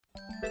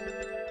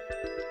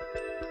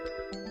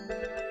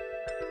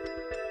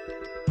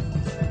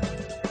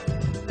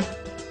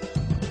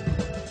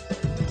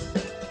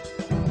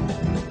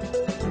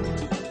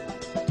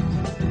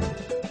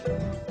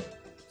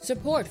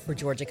Support for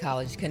Georgia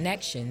College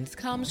Connections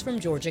comes from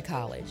Georgia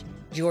College,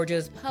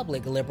 Georgia's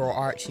public liberal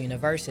arts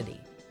university,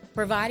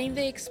 providing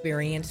the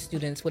experience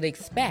students would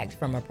expect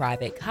from a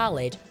private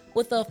college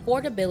with the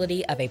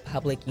affordability of a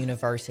public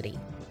university.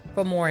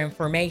 For more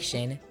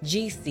information,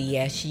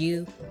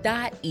 gcsu.edu.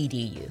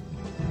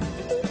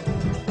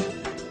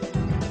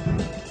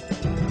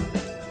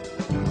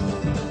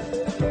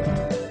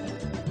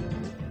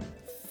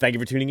 Thank you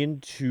for tuning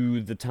in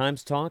to the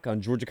Times Talk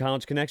on Georgia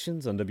College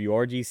Connections on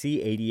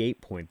WRGC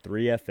 88.3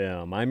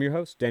 FM. I'm your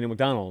host, Daniel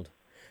McDonald.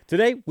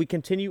 Today, we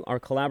continue our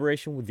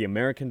collaboration with the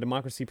American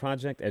Democracy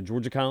Project at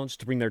Georgia College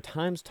to bring their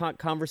Times Talk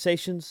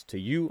conversations to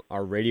you,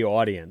 our radio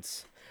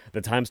audience. The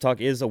Times Talk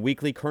is a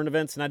weekly current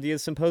events and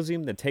ideas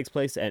symposium that takes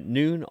place at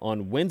noon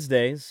on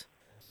Wednesdays.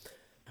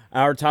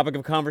 Our topic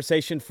of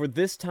conversation for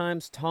this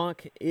Times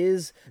Talk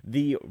is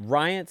the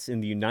riots in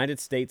the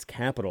United States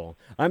Capitol.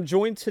 I'm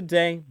joined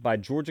today by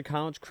Georgia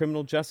College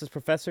Criminal Justice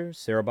Professor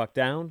Sarah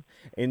Buckdown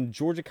and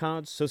Georgia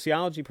College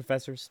Sociology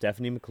Professor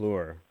Stephanie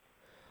McClure.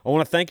 I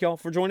want to thank you all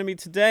for joining me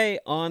today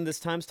on this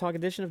Times Talk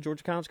edition of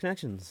Georgia College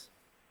Connections.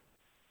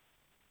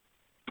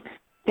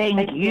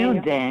 Thank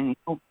you,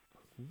 Daniel.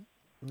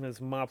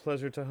 It's my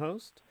pleasure to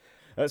host.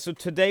 So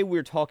today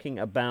we're talking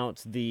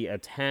about the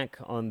attack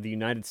on the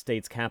United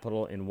States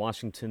Capitol in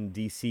Washington,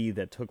 D.C.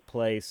 that took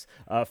place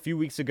a few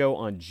weeks ago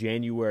on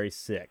January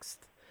 6th.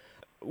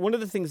 One of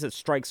the things that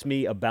strikes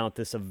me about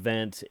this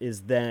event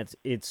is that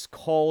it's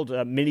called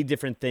many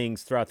different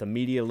things throughout the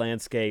media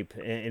landscape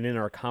and in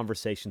our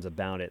conversations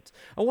about it.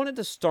 I wanted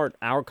to start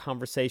our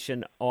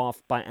conversation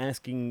off by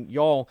asking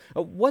y'all,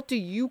 what do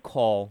you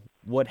call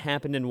what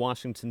happened in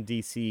Washington,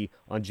 D.C.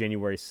 on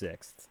January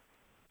 6th?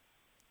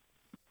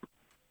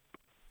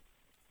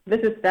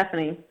 This is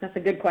Stephanie. That's a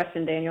good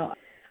question, Daniel.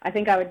 I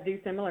think I would do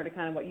similar to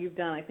kind of what you've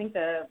done. I think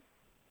the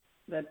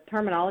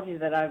terminology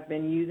that I've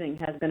been using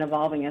has been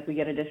evolving as we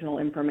get additional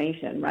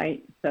information,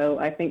 right? So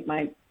I think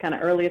my kind of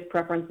earliest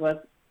preference was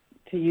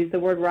to use the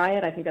word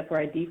riot. I think that's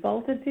where I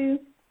defaulted to.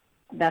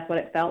 That's what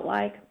it felt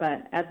like.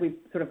 But as we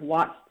sort of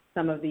watched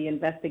some of the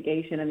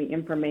investigation and the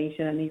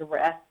information and the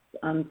arrests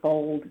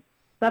unfold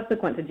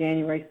subsequent to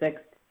January 6th,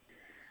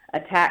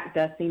 attack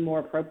does seem more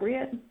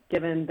appropriate,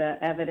 given the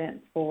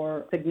evidence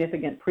for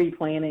significant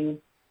pre-planning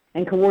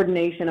and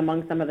coordination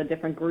among some of the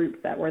different groups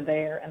that were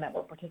there and that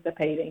were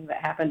participating that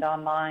happened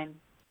online,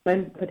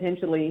 and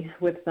potentially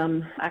with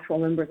some actual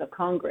members of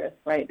Congress,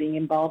 right, being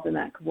involved in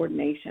that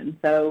coordination.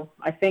 So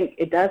I think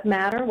it does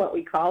matter what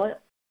we call it.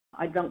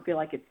 I don't feel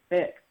like it's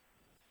fixed.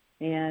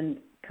 And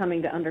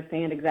coming to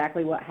understand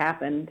exactly what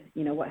happened,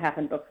 what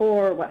happened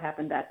before, what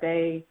happened that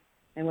day,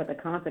 and what the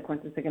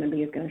consequences are going to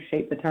be is going to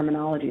shape the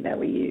terminology that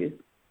we use.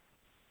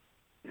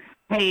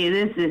 Hey,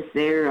 this is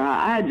Sarah.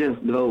 I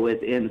just go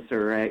with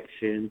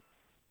insurrection.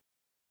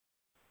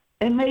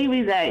 And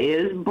maybe that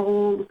is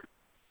bold,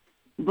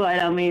 but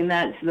I mean,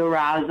 that's the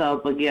rise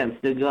up against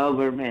the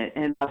government.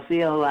 And I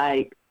feel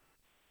like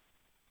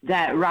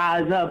that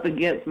rise up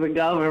against the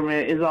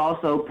government is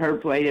also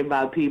perpetrated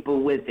by people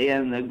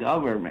within the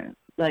government.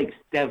 Like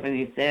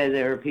Stephanie said,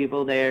 there are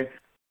people there,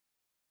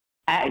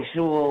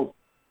 actual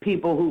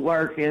people who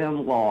work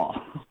in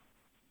law,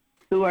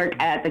 who work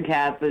at the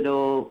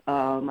Capitol.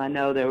 I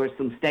know there were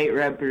some state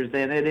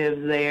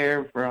representatives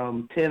there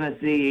from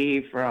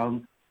Tennessee,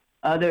 from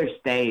other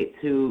states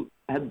who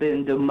have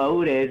been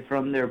demoted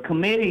from their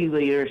committee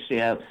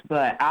leaderships.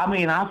 But, I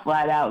mean, I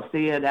flat out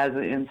see it as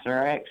an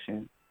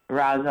insurrection,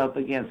 rise up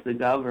against the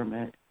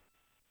government.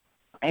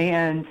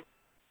 And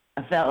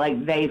I felt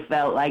like they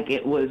felt like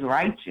it was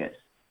righteous.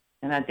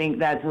 And I think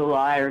that's a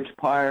large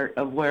part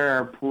of where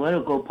our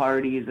political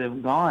parties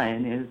have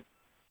gone, is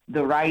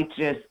the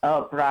righteous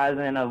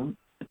uprising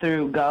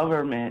through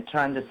government,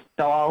 trying to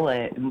stall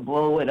it and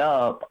blow it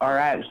up, our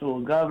actual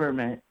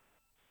government.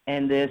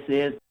 And this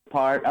is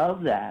part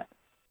of that.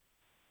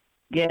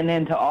 Getting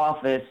into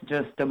office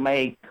just to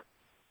make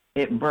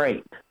it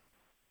break.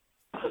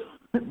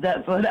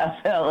 That's what I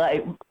felt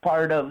like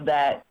part of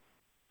that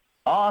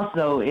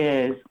also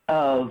is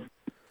of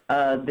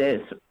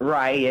this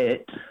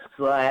riot /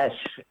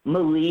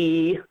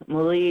 Malie,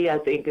 I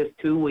think, is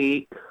 2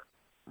 weeks.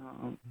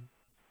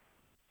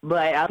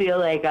 But I feel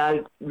like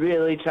I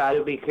really try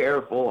to be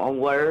careful on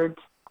words,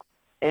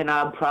 and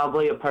I'm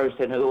probably a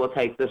person who will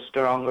take the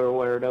stronger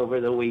word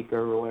over the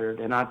weaker word,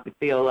 and I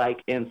feel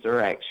like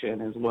insurrection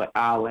is what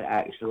I would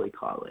actually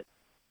call it.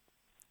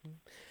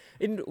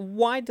 And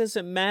why does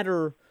it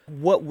matter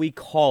what we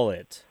call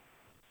it?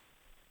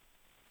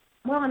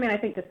 Well, I mean, I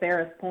think to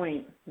Sarah's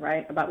point,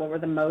 right, about what were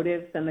the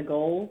motives and the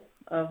goals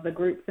of the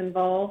groups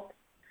involved,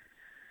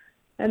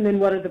 and then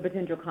what are the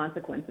potential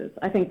consequences.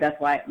 I think that's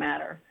why it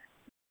matters.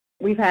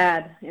 We've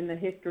had, in the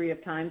history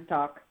of Times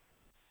Talk,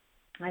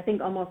 I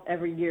think almost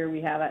every year we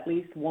have at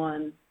least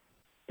one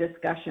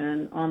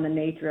discussion on the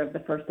nature of the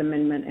First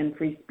Amendment and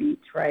free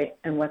speech, right,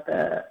 and what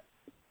the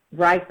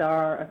rights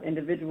are of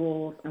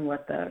individuals and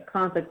what the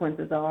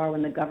consequences are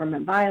when the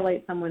government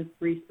violates someone's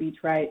free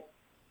speech rights,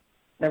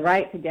 the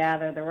right to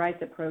gather, the right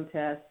to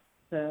protest,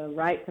 the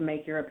right to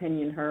make your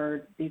opinion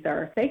heard. These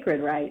are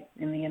sacred rights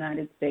in the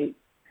United States.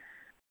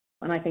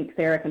 and I think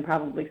Sarah can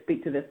probably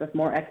speak to this with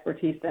more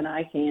expertise than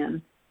I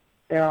can,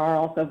 there are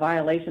also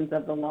violations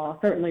of the law,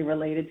 certainly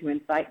related to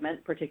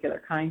incitement,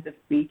 particular kinds of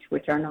speech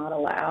which are not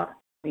allowed,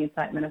 the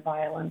incitement of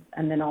violence,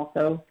 and then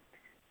also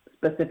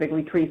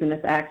specifically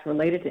treasonous acts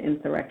related to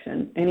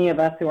insurrection. Any of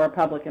us who are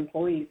public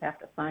employees have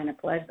to sign a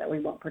pledge that we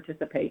won't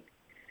participate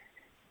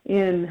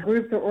in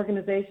groups or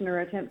organization or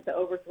attempts to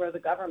overthrow the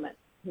government.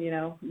 You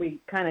know, we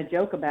kind of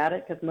joke about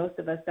it because most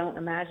of us don't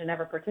imagine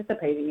ever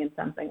participating in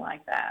something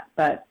like that.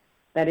 But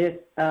that is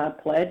a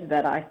pledge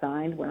that I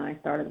signed when I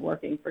started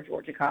working for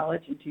Georgia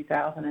College in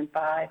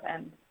 2005,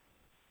 and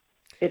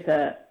it's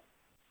a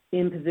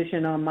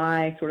imposition on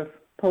my sort of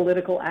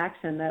political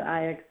action that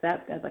I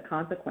accept as a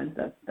consequence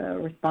of the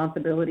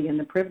responsibility and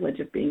the privilege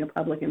of being a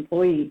public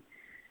employee.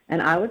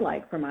 And I would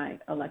like for my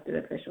elected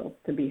officials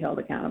to be held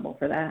accountable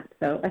for that.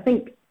 So I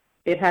think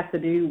it has to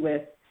do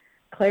with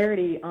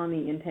clarity on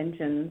the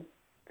intentions,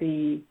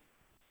 the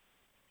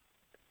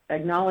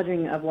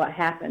acknowledging of what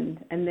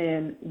happened, and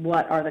then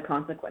what are the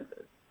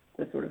consequences,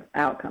 the sort of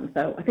outcome.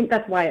 So I think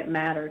that's why it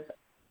matters.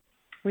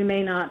 We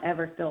may not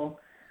ever still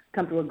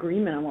come to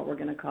agreement on what we're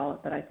going to call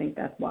it, but I think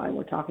that's why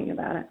we're talking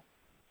about it.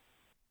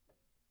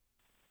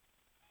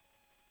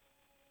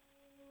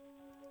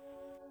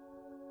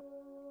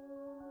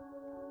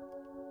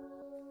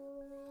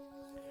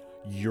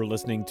 You're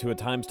listening to a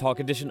Times Talk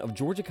edition of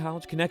Georgia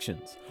College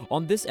Connections.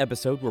 On this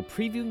episode, we're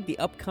previewing the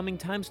upcoming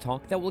Times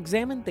Talk that will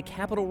examine the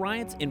Capitol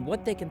riots and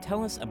what they can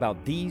tell us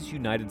about these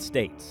United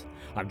States.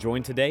 I'm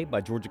joined today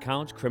by Georgia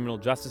College Criminal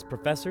Justice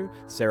Professor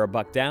Sarah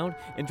Buck-Dowd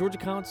and Georgia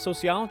College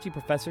Sociology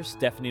Professor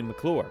Stephanie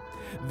McClure.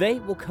 They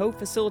will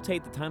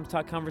co-facilitate the Times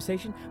Talk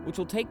conversation, which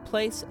will take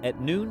place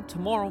at noon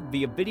tomorrow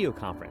via video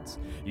conference.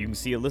 You can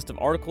see a list of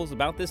articles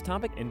about this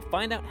topic and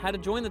find out how to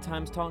join the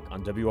Times Talk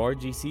on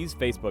WRGC's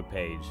Facebook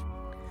page.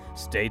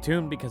 Stay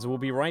tuned because we'll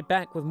be right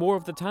back with more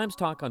of the Times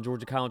Talk on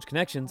Georgia College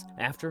Connections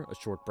after a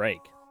short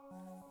break.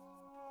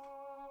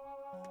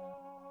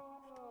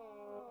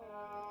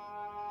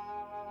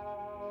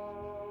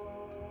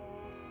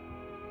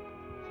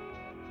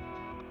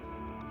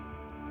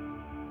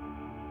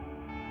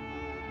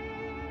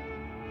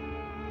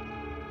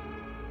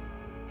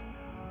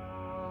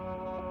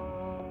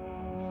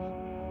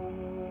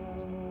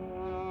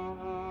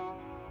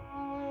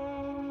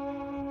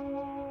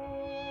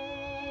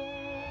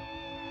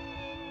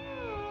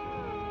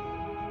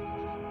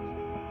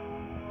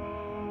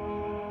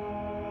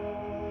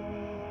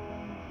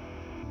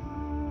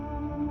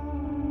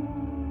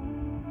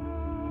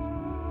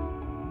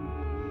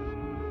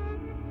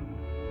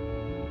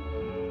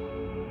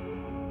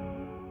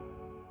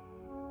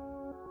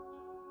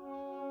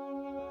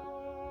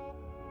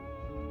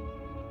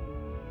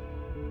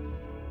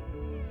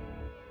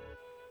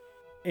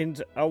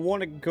 And I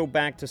want to go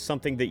back to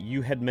something that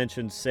you had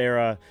mentioned,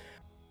 Sarah.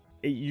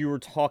 You were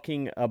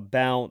talking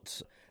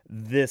about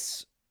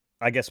this,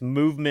 I guess,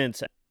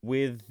 movement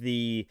with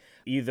the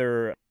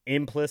either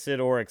implicit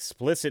or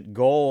explicit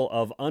goal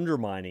of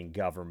undermining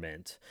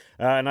government.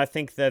 And I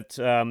think that,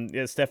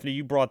 Stephanie,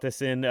 you brought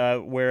this in,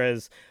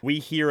 whereas we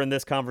here in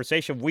this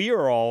conversation, we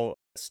are all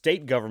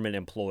state government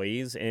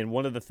employees, and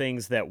one of the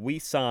things that we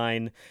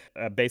sign,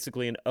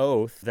 basically an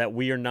oath, that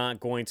we are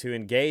not going to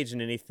engage in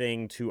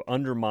anything to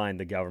undermine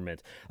the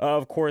government.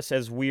 Of course,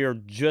 as we are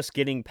just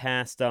getting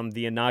past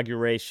the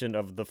inauguration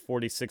of the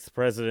 46th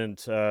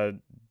president,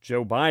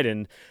 Joe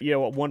Biden,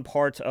 one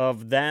part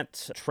of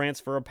that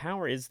transfer of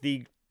power is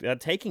the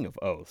taking of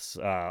oaths.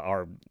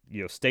 Our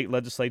state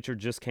legislature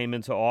just came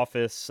into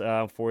office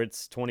for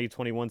its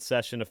 2021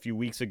 session a few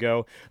weeks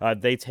ago.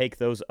 They take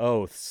those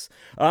oaths.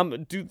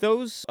 Do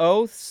those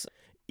oaths,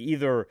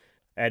 either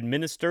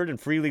administered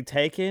and freely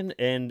taken,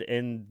 and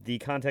in the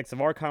context of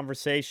our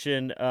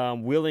conversation,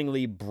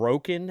 willingly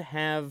broken,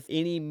 have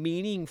any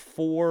meaning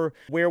for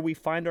where we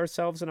find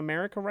ourselves in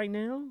America right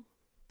now?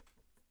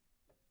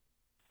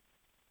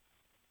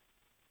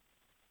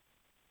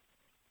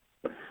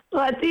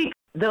 Well, I think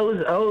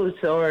those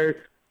oaths are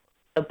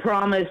a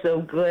promise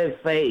of good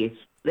faith,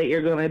 that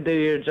you're going to do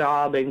your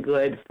job in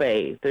good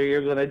faith, or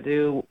you're going to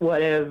do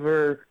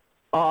whatever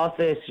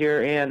office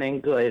you're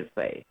in good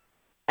faith.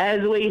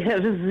 As we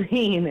have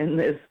seen in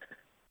this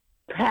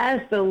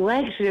past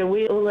election,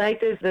 we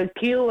elected the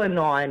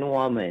QAnon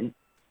woman.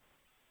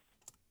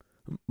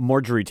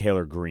 Marjorie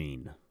Taylor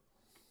Greene.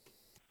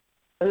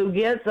 Who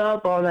gets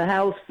up on the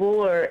House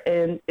floor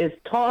and is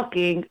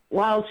talking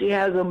while she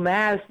has a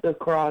mask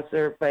across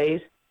her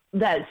face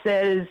that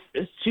says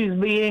she's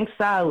being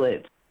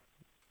silent.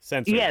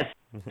 Censored. Yes,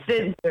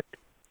 censored.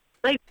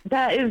 Like,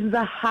 that is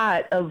the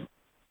height of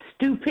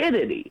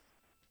stupidity,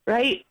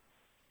 right?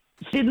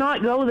 She did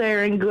not go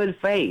there in good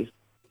faith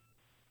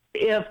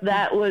if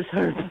that was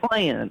her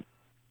plan.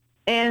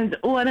 And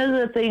one of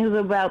the things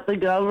about the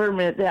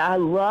government that I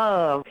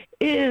love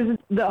is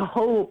the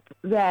hope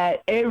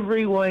that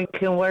everyone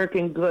can work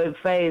in good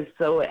faith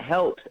so it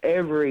helps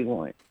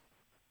everyone.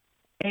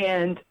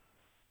 And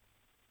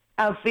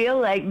I feel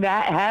like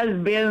that has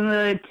been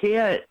the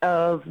intent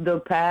of the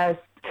past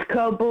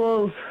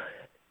couple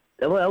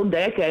of,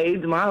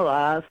 decades of my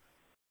life.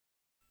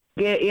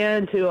 get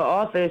into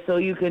office so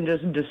you can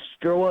just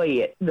destroy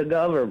it, the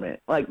government.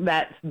 Like,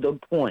 that's the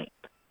point.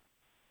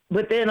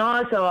 But then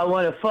also I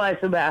want to fuss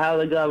about how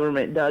the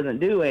government doesn't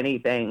do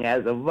anything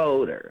as a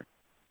voter.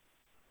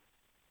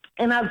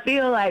 And I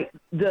feel like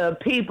the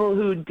people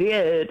who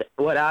did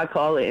what I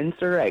call an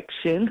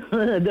insurrection,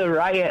 the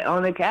riot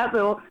on the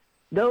Capitol,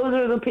 those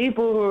are the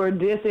people who are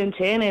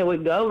disenchanted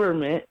with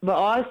government, but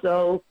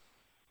also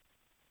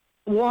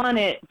want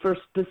it for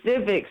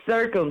specific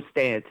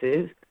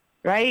circumstances,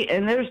 right?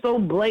 And they're so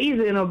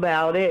blazing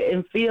about it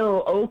and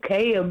feel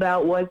okay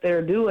about what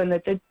they're doing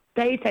that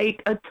they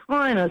take a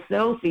ton of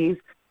selfies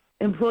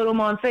and put them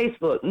on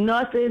Facebook.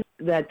 Nothing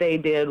that they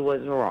did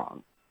was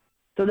wrong.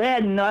 So they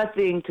had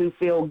nothing to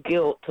feel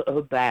guilt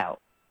about,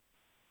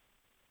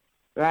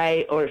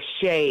 right, or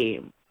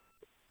shame.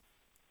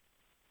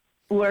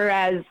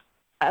 Whereas,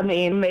 I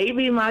mean,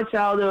 maybe my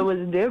childhood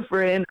was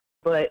different,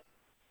 but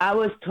I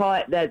was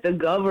taught that the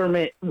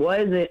government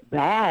wasn't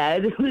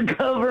bad. The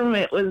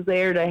government was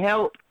there to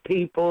help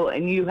people,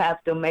 and you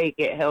have to make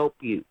it help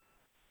you.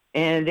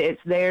 And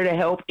it's there to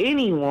help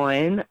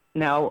anyone.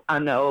 Now, I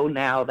know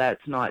now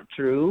that's not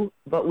true,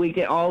 but we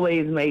can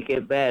always make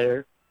it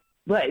better.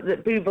 But the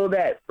people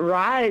that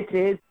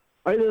rioted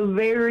are the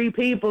very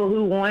people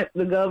who want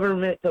the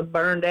government to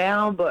burn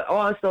down, but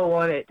also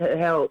want it to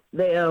help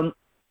them.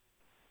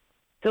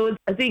 So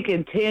I think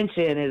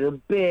intention is a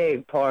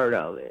big part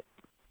of it.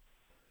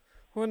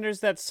 When there's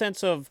that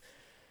sense of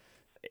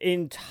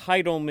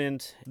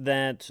entitlement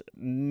that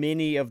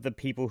many of the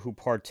people who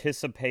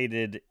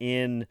participated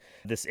in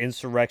this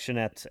insurrection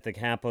at the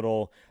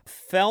Capitol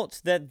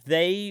felt that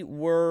they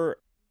were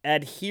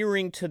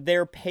adhering to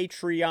their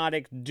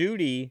patriotic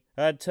duty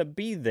to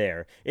be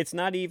there. It's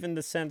not even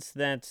the sense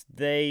that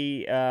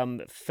they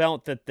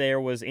felt that there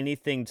was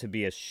anything to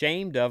be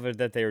ashamed of or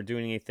that they were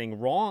doing anything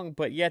wrong,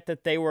 but yet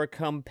that they were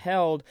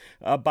compelled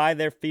by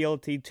their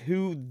fealty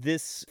to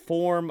this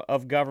form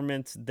of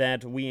government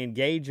that we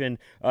engage in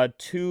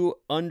to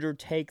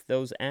undertake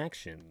those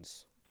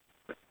actions.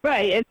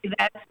 Right, and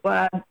that's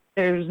why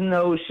there's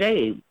no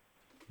shame.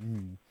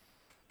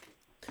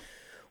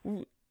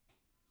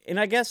 And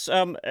I guess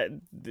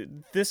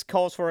this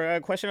calls for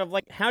a question of,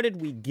 like, how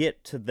did we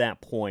get to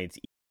that point?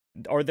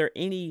 Are there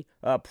any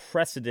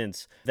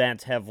precedents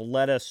that have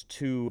led us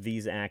to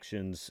these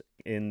actions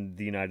in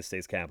the United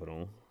States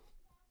Capitol?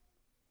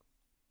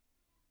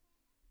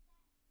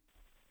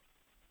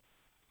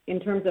 In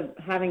terms of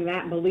having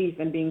that belief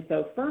and being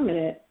so firm in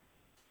it,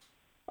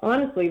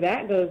 honestly,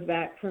 that goes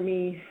back for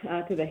me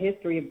to the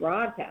history of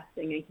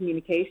broadcasting and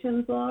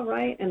communications law,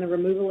 right? And the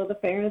removal of the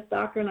fairness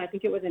doctrine. I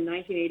think it was in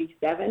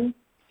 1987.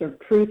 Sort of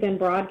truth in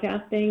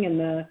broadcasting and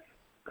the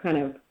kind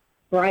of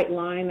bright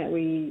line that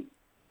we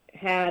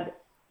had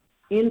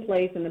in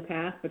place in the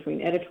past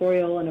between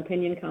editorial and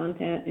opinion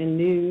content and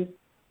news.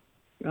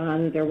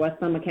 There was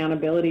some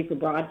accountability for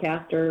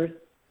broadcasters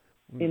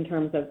in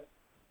terms of,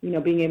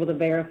 being able to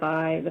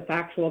verify the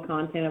factual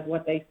content of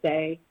what they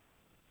say.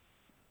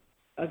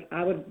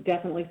 I would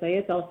definitely say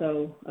it's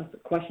also a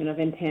question of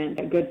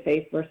intent, good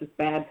faith versus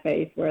bad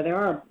faith, where there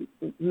are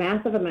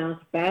massive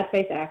amounts of bad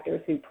faith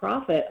actors who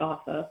profit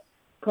off of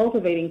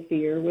cultivating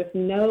fear with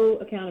no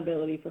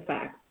accountability for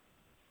facts,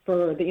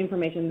 for the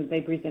information that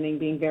they're presenting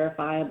being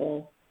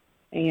verifiable,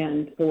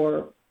 and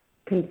for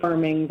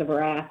confirming the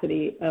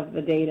veracity of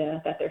the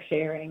data that they're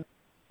sharing.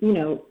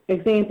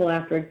 Example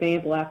after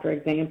example after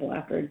example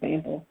after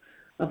example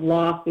of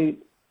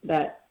lawsuits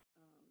that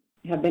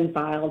have been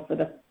filed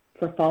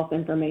for false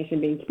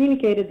information being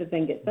communicated that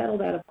then get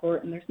settled out of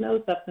court, and there's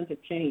no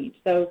substantive change.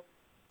 So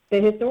the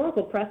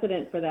historical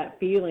precedent for that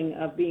feeling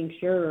of being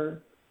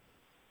sure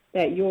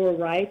that you're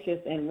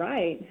righteous and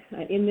right,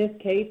 in this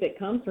case, it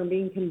comes from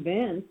being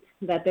convinced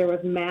that there was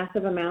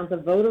massive amounts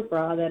of voter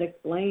fraud that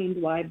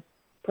explained why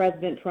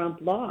President Trump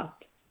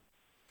lost.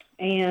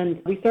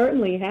 And we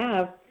certainly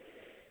have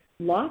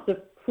lots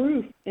of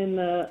proof in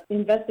the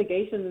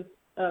investigations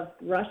of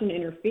Russian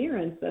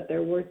interference that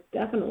there was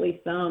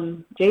definitely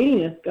some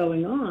shadiness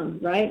going on,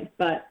 right?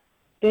 But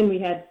then we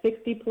had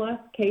 60-plus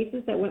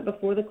cases that went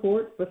before the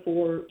courts,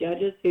 before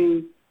judges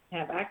who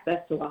have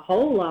access to a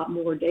whole lot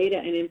more data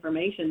and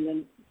information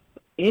than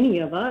any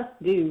of us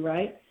do,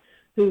 right,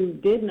 who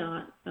did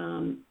not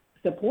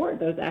support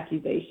those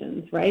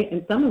accusations, right?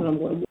 And some of them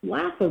were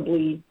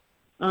laughably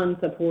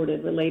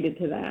unsupported related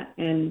to that.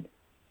 And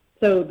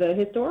so the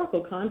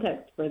historical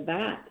context for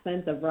that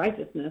sense of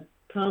righteousness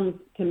comes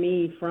to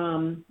me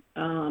from,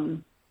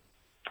 I'm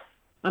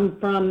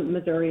from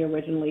Missouri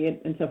originally,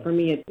 and so for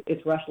me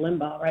it's Rush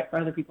Limbaugh, right? For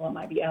other people it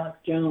might be Alex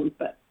Jones,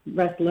 but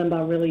Rush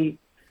Limbaugh really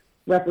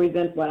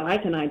represents what I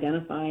can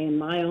identify in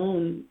my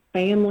own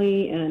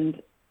family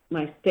and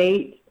my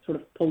state sort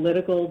of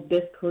political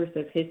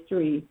discursive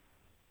history,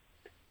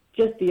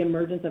 just the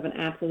emergence of an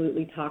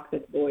absolutely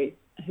toxic voice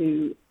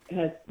who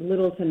has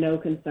little to no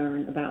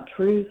concern about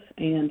truth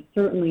and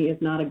certainly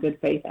is not a good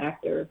faith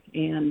actor,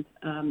 and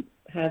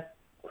has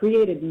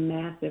created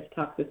massive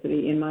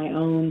toxicity in my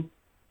own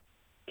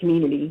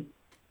community.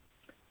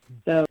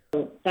 So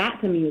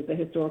that to me is the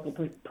historical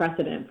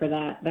precedent for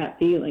that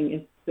feeling,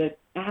 is the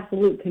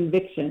absolute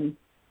conviction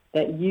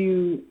that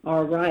you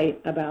are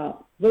right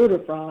about voter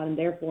fraud and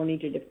therefore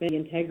need to defend the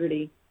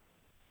integrity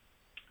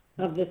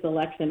of this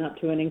election up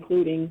to and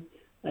including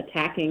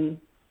attacking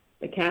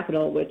the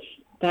Capitol, which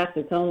that's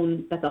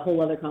a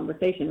whole other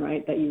conversation,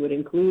 right? That you would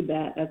include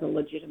that as a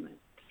legitimate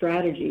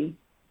strategy.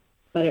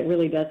 But it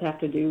really does have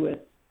to do with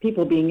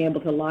people being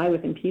able to lie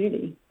with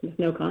impunity with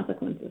no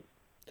consequences.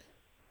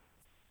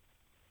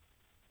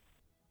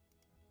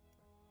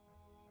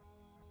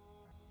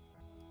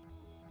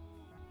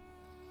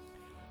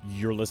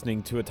 You're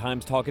listening to a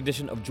Times Talk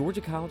edition of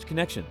Georgia College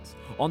Connections.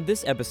 On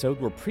this episode,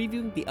 we're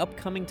previewing the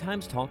upcoming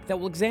Times Talk that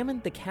will examine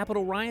the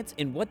Capitol riots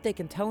and what they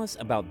can tell us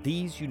about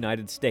these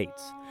United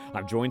States.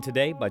 I'm joined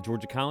today by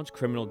Georgia College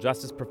criminal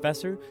justice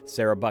professor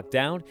Sarah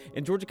Buck-Dowd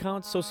and Georgia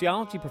College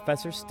sociology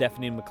professor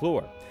Stephanie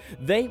McClure.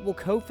 They will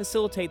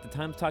co-facilitate the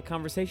Times Talk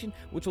conversation,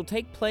 which will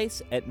take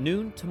place at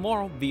noon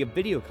tomorrow via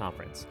video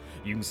conference.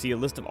 You can see a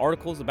list of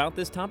articles about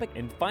this topic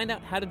and find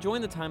out how to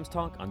join the Times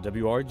Talk on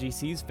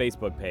WRGC's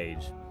Facebook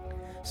page.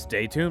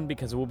 Stay tuned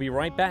because we'll be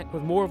right back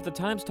with more of the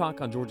Times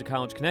Talk on Georgia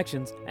College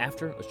Connections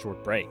after a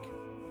short break.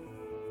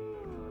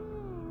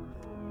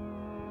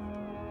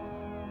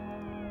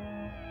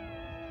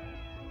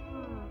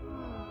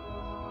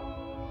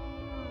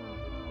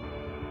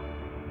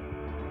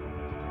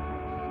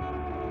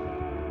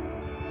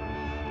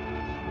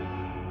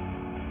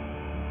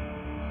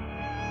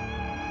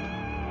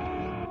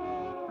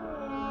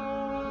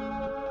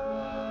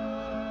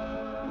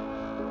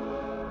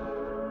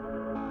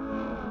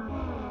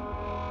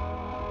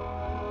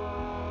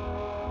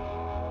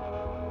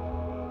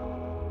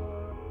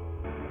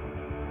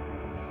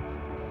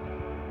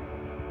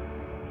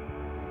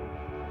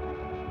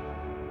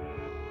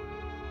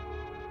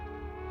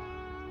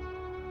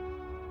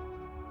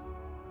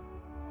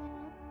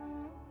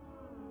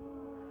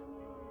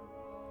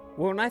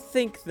 Well, and I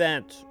think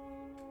that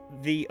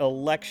the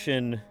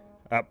election,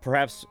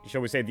 perhaps, shall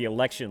we say, the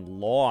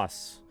election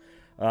loss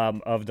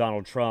of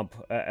Donald Trump,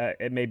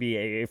 it may be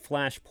a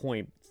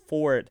flashpoint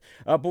for it.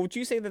 But would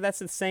you say that that's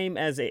the same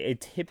as a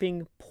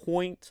tipping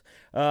point?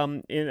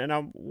 And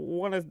I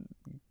want to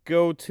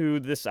go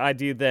to this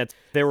idea that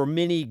there were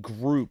many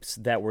groups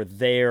that were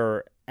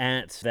there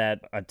at that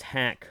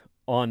attack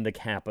on the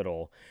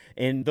Capitol.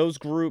 And those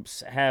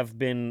groups have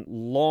been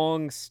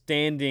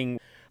long-standing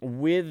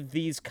with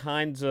these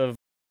kinds of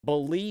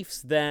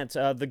beliefs that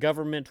the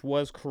government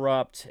was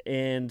corrupt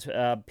and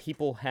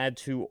people had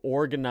to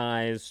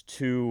organize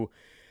to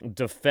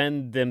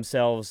defend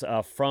themselves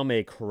from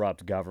a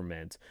corrupt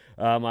government.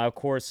 Of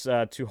course,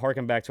 to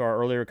harken back to our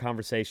earlier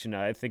conversation,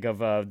 I think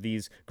of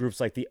these groups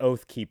like the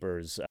Oath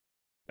Keepers,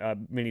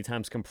 many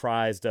times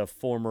comprised of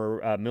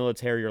former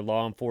military or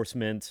law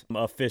enforcement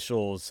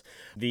officials,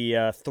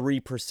 the Three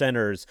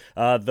Percenters,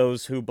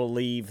 those who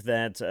believe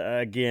that,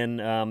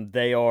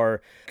 they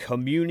are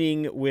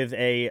communing with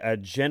a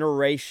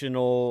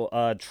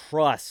generational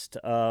trust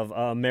of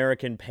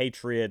American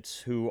patriots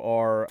who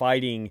are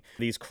fighting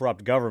these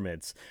corrupt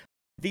governments.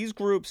 These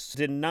groups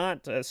did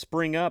not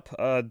spring up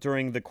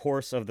during the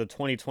course of the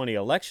 2020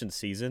 election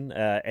season,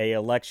 a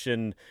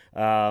election,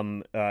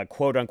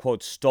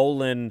 quote-unquote,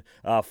 stolen,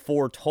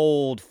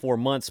 foretold 4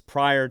 months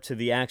prior to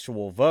the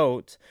actual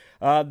vote.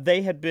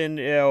 They had been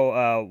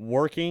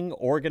working,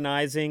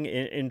 organizing,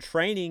 and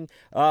training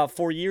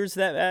for years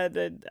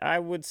that I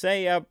would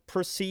say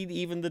precede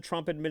even the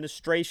Trump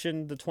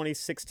administration, the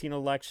 2016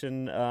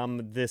 election,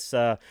 this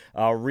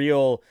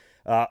real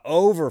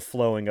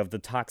overflowing of the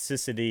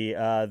toxicity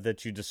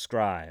that you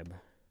describe.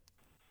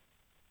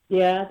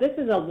 Yeah, this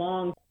is a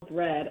long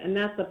thread, and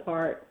that's the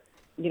part,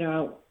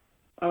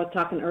 I was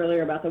talking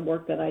earlier about the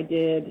work that I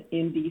did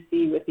in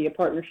D.C. with the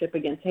Partnership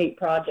Against Hate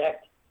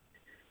Project.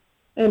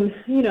 And,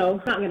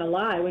 not going to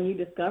lie, when you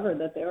discover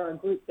that there are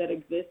groups that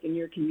exist in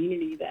your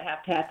community that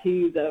have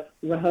tattoos of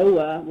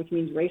RHOA, which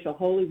means racial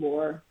holy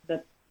war,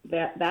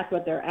 that's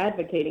what they're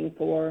advocating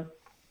for,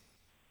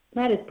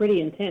 that is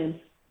pretty intense.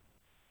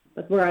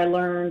 That's where I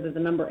learned that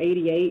the number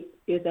 88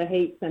 is a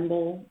hate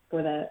symbol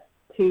for the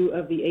 2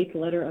 of the 8th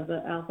letter of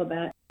the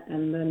alphabet,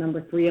 and the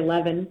number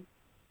 311,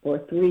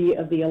 or 3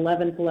 of the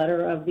 11th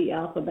letter of the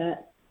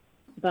alphabet.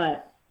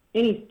 But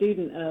any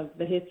student of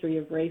the history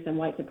of race and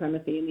white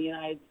supremacy in the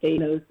United States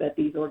knows that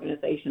these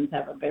organizations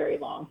have a very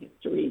long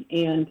history.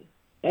 And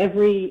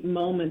every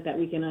moment that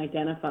we can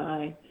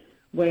identify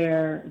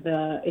where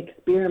the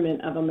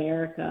experiment of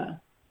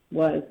America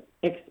was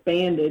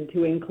expanded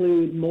to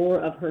include more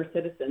of her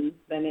citizens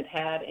than it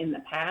had in the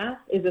past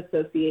is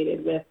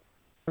associated with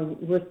a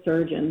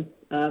resurgence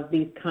of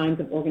these kinds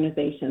of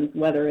organizations,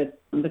 whether it's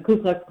the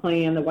Ku Klux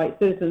Klan, the White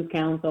Citizens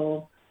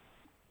Council,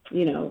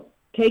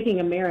 taking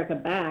America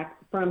back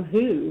from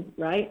who,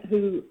 right?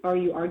 Who are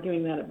you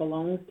arguing that it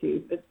belongs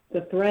to?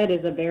 The thread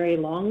is a very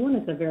long one.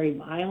 It's a very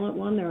violent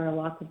one. There are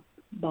lots of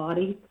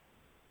bodies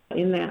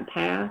in that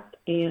past,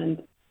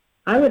 and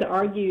I would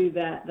argue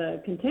that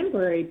the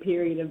contemporary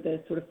period of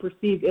this sort of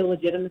perceived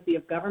illegitimacy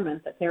of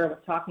government that Sarah was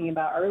talking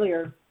about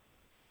earlier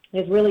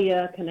is really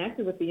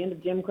connected with the end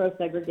of Jim Crow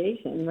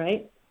segregation,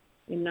 right?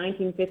 in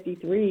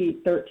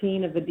 1953,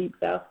 13 of the Deep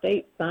South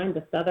states signed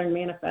the Southern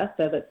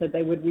Manifesto that said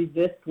they would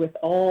resist with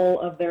all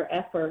of their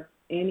efforts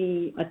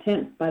any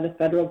attempts by the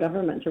federal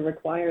government to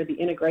require the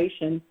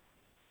integration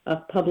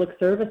of public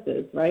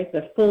services, right?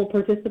 The full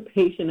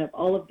participation of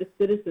all of the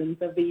citizens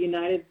of the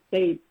United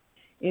States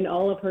in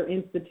all of her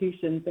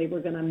institutions. They were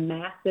going to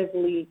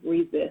massively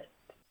resist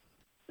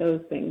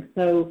those things.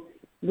 So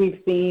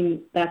we've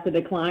seen that's a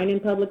decline in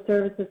public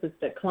services, it's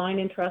a decline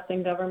in trust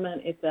in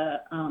government, it's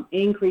a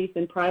increase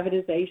in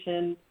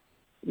privatization,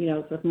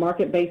 sort of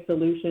market-based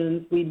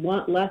solutions. We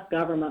want less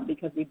government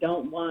because we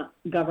don't want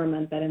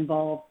government that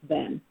involves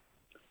them.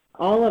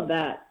 All of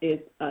that is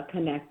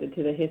connected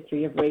to the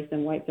history of race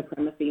and white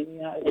supremacy in the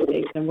United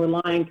States, and we're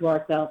lying to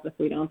ourselves if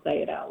we don't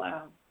say it out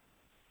loud.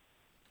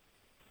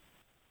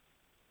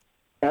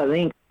 I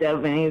think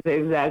Stephanie's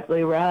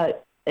exactly right.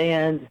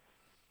 And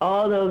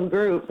all those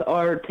groups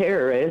are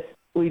terrorists.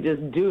 We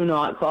just do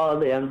not call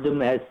them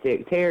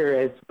domestic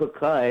terrorists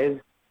because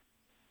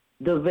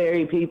the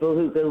very people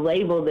who could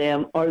label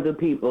them are the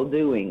people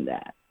doing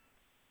that.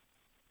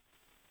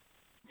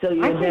 So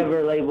you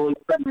never label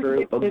your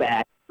group a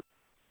bad.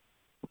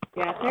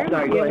 Yeah, Sarah.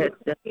 Sorry, go ahead.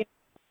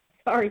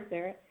 Sorry,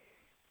 Sarah.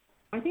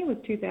 I think it was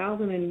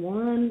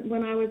 2001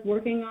 when I was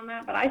working on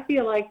that, but I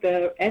feel like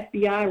the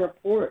FBI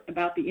report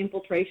about the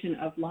infiltration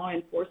of law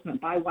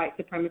enforcement by white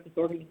supremacist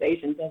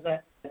organizations as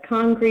a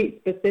concrete,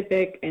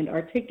 specific, and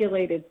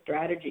articulated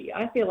strategy,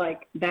 I feel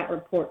like that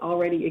report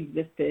already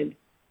existed.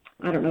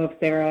 I don't know if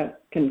Sarah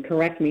can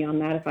correct me on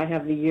that if I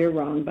have the year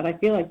wrong, but I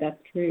feel like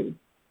that's true.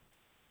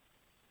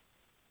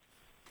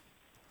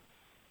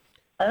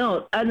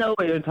 I know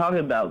what you're talking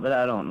about, but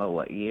I don't know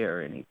what year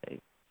or anything.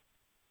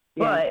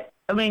 Yeah.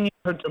 But,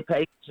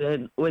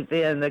 participation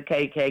within the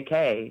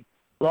KKK,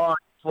 law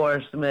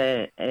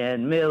enforcement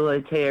and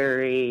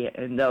military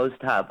and those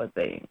type of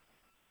things.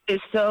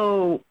 It's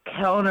so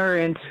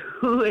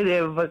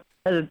counterintuitive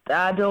because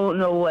I don't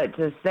know what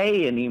to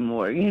say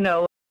anymore.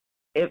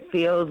 It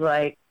feels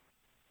like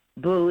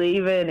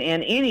believing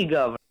in any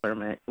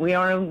government. We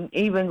aren't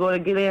even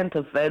going to get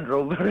into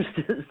federal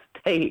versus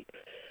state.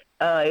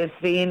 Is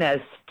seen as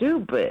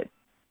stupid.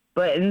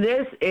 But in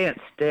this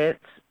instance,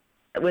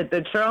 with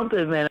the Trump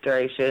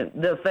administration,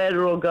 the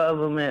federal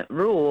government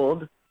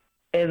ruled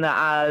in the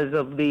eyes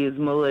of these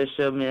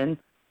militiamen,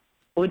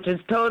 which is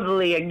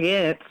totally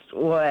against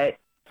what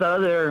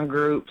Southern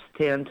groups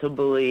tend to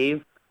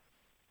believe.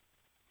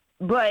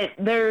 But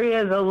there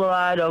is a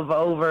lot of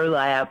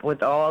overlap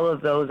with all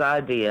of those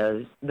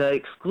ideas.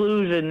 The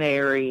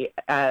exclusionary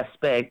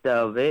aspect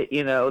of it, the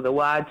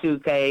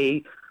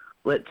Y2K,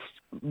 let's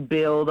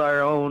build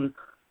our own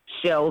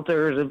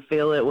shelters and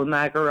fill it with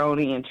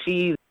macaroni and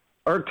cheese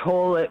or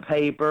toilet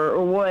paper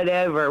or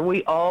whatever.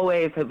 We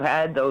always have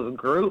had those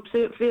groups,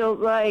 it feels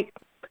like.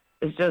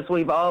 It's just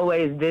we've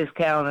always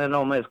discounted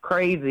them as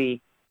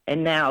crazy,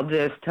 and now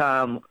this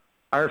time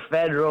our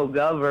federal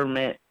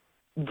government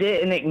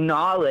didn't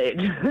acknowledge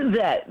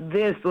that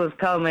this was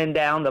coming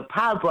down the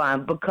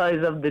pipeline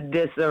because of the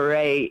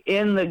disarray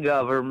in the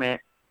government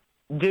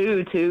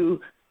due to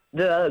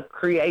the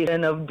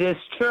creation of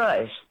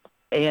distrust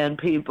and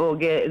people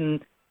getting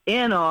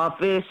in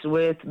office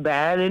with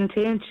bad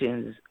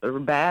intentions or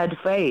bad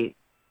faith.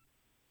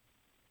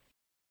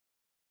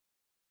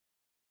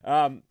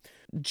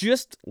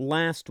 Just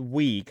last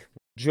week,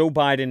 Joe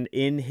Biden,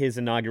 in his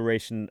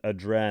inauguration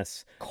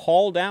address,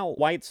 called out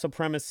white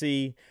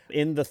supremacy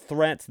in the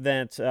threat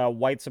that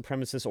white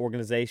supremacist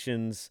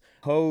organizations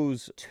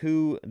pose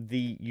to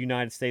the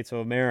United States of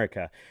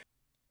America.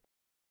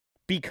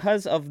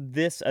 Because of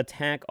this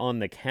attack on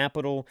the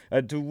Capitol,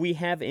 do we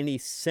have any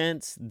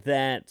sense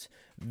that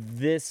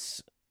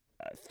this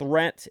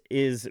threat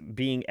is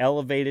being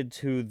elevated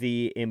to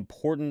the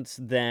importance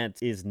that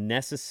is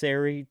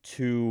necessary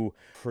to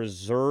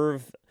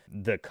preserve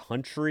the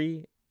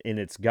country in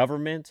its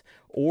government,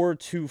 or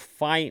to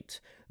fight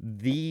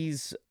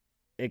these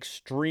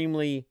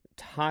extremely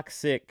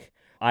toxic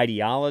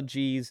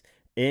ideologies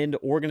and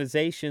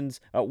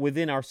organizations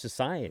within our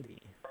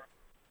society?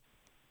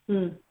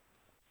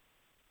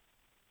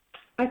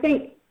 I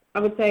think I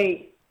would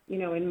say,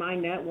 in my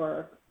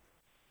network,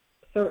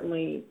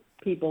 certainly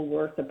people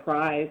were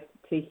surprised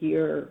to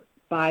hear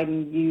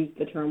Biden use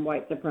the term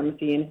white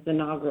supremacy in his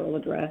inaugural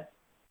address.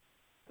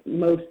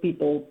 Most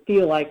people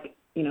feel like,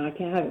 I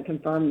haven't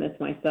confirmed this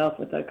myself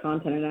with the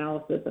content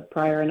analysis of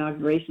prior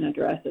inauguration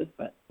addresses,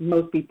 but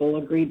most people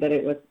agreed that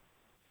it was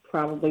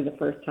probably the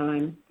first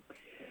time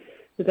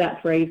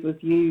that phrase was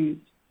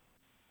used.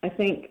 I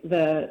think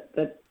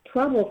the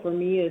trouble for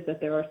me is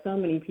that there are so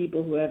many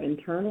people who have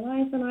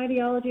internalized an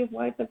ideology of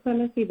white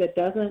supremacy that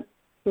doesn't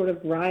sort of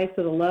rise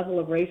to the level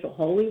of racial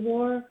holy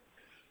war,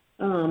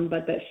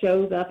 but that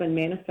shows up and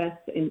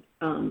manifests in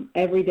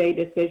everyday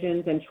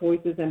decisions and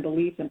choices and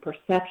beliefs and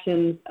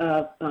perceptions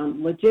of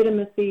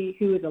legitimacy,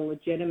 who is a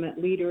legitimate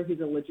leader,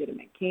 who's a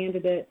legitimate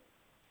candidate,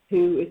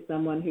 who is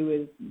someone who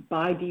is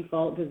by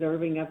default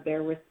deserving of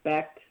their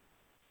respect,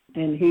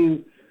 and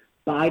who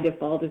by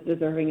default is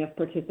deserving of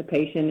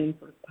participation in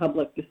sort of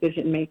public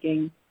decision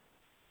making.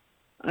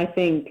 I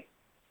think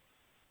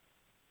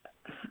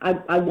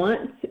I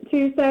want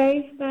to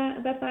say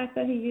that the fact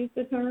that he used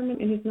the term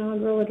in his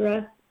inaugural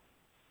address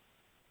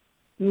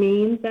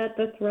means that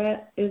the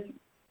threat is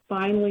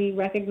finally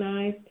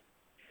recognized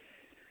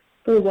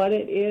for what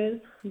it is,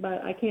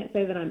 but I can't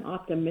say that I'm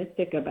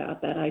optimistic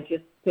about that. I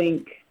just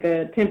think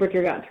the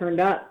temperature got turned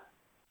up,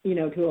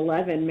 to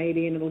 11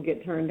 maybe, and it'll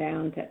get turned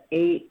down to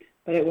 8,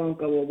 but it won't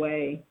go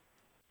away.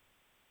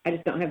 I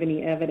just don't have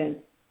any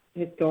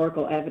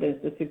historical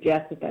evidence to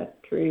suggest that that's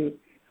true.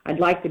 I'd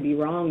like to be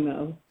wrong,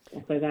 though.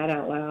 I'll say that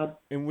out loud.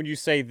 And when you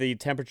say the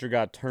temperature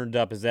got turned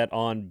up, is that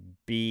on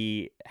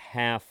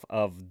behalf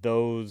of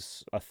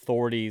those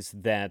authorities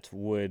that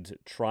would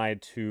try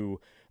to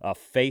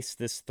face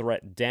this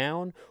threat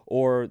down,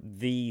 or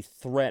the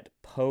threat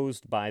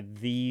posed by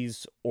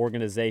these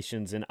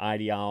organizations and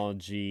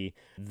ideology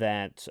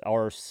that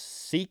are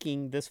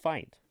seeking this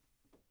fight?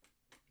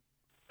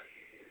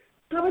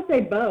 I would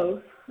say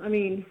both. I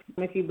mean,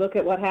 if you look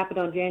at what happened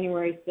on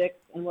January 6th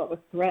and what was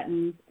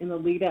threatened in the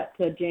lead up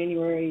to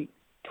January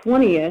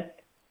 20th,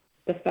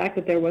 the fact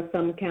that there was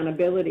some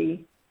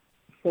accountability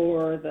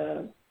for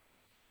the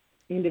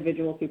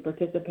individuals who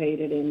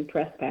participated in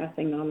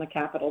trespassing on the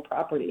Capitol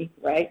property,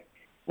 right?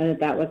 And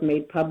that was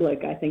made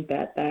public. I think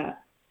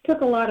that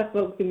took a lot of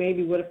folks who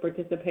maybe would have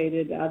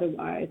participated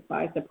otherwise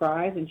by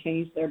surprise and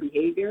changed their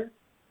behavior,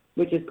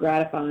 which is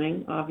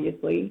gratifying,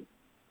 obviously.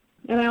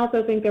 And I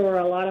also think there were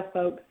a lot of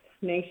folks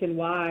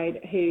nationwide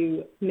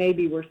who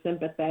maybe were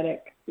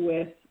sympathetic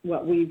with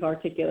what we've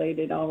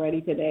articulated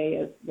already today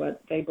as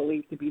what they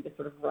believe to be the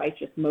sort of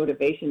righteous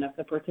motivation of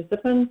the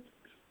participants,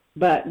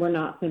 but were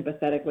not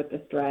sympathetic with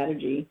the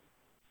strategy.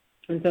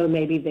 And so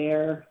maybe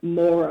they're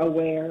more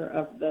aware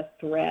of the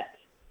threat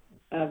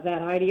of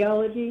that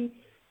ideology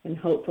and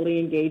hopefully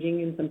engaging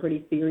in some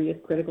pretty serious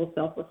critical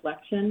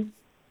self-reflection.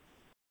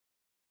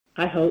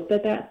 I hope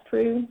that that's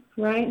true,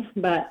 right?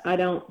 But I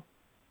don't,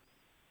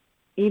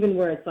 even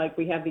where it's like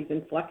we have these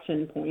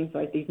inflection points,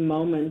 like these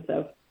moments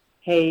of,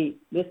 hey,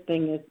 this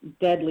thing is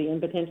deadly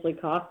and potentially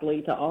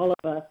costly to all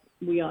of us,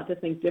 we ought to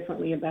think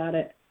differently about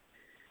it.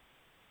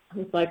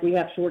 It's like we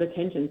have short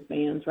attention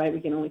spans, right? We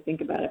can only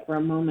think about it for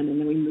a moment and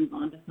then we move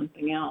on to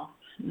something else,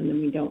 and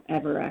then we don't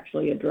ever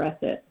actually address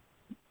it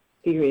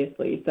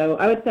seriously. So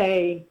I would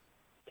say,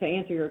 to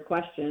answer your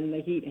question,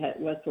 the heat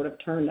was sort of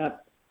turned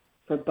up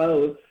for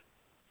both.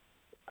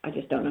 I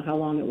just don't know how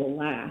long it will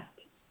last.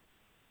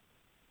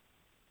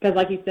 Because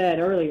like you said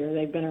earlier,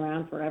 they've been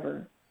around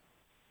forever.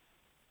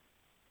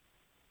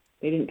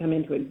 They didn't come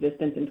into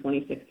existence in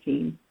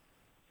 2016.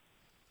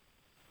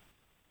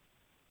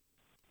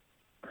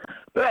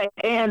 Right,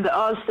 and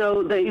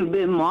also they've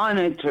been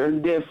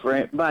monitored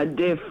by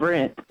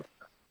different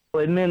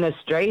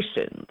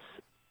administrations.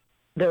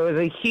 There was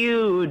a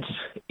huge,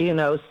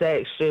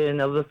 section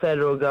of the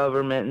federal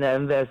government that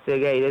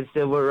investigated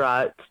civil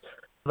rights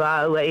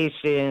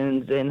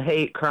violations and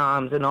hate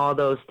crimes and all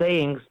those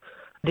things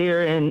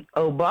during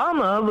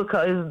Obama,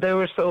 because there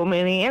were so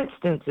many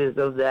instances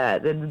of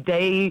that. The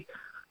day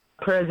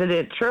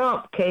President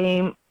Trump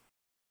came,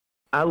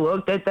 I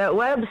looked at that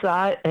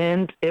website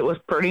and it was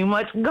pretty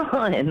much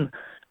gone,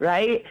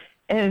 right?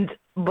 And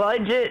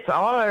budgets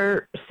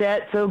are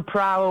sets of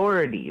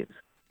priorities,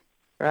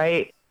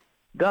 right?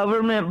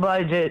 Government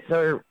budgets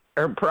are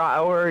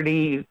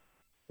priority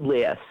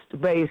list,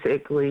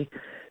 basically.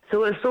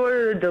 So it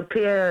sort of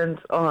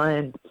depends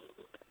on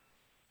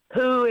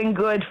who in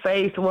good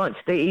faith wants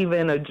to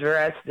even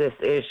address this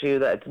issue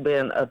that's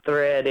been a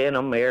thread in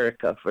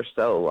America for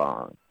so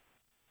long,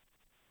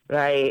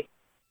 right?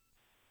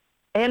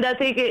 And I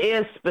think it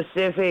is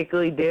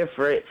specifically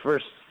different for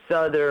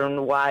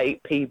Southern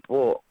white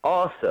people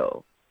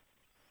also.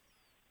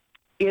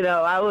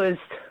 I was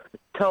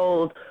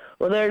told,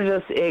 well, they're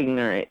just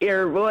ignorant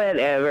or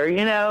whatever,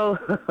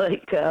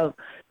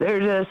 they're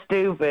just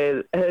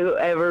stupid,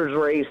 whoever's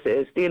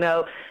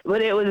racist,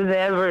 but it was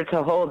never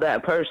to hold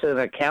that person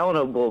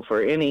accountable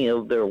for any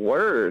of their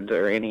words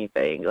or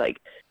anything. Like,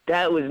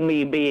 that was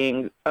me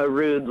being a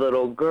rude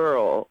little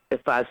girl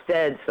if I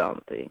said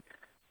something.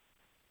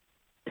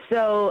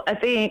 So I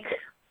think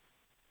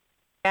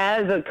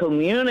as a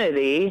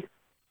community,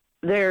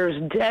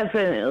 there's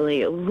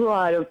definitely a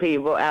lot of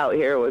people out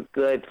here with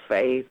good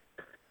faith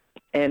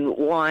and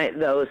want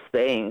those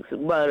things,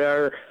 but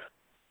are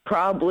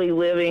probably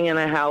living in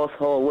a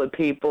household with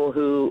people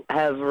who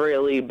have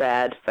really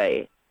bad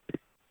faith.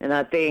 And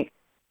I think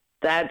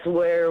that's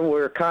where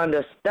we're kind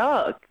of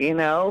stuck,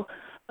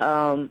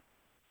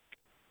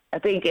 I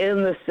think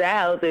in the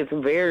South it's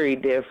very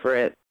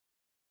different.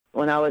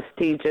 When I was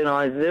teaching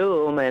on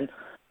Zoom and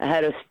I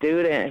had a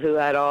student who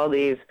had all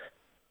these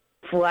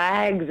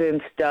flags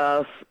and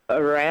stuff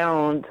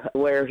around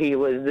where he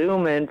was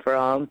Zooming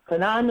from,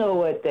 and I know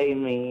what they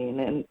mean,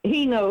 and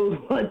he knows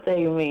what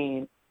they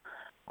mean.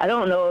 I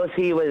don't know if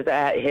he was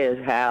at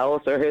his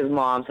house or his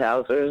mom's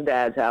house or his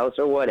dad's house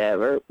or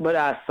whatever, but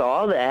I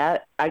saw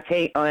that. I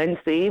can't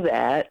unsee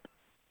that.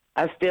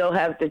 I still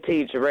have to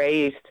teach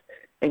race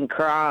and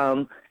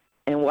crime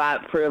and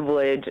white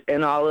privilege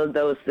and all of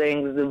those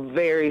things the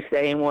very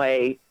same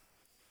way,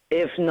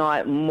 if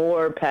not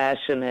more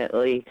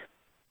passionately,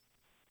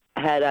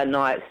 had I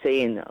not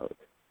seen those.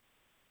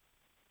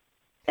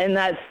 And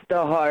that's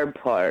the hard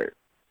part.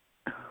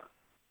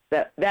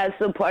 That's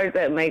the part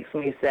that makes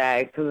me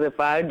sad, because if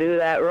I do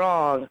that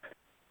wrong,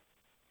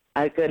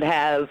 I could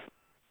have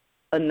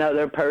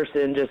another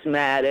person just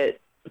mad at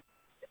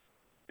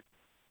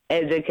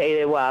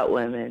educated white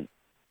women,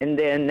 and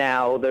then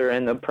now they're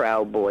in the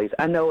Proud Boys.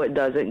 I know it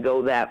doesn't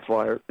go that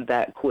far,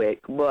 that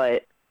quick,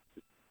 but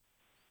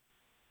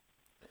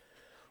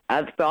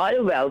I've thought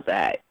about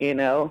that, you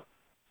know?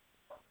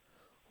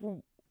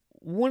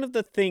 One of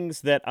the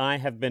things that I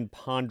have been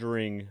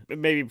pondering,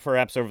 maybe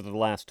perhaps over the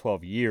last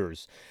 12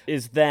 years,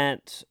 is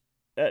that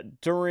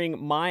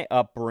during my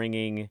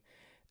upbringing,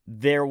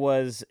 there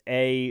was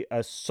a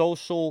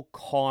social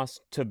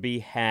cost to be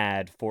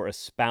had for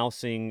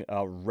espousing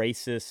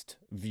racist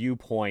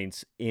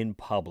viewpoints in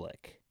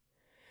public.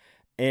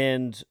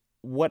 And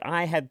what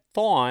I had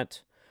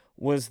thought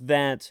was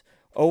that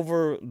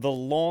over the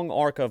long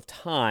arc of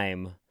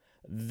time,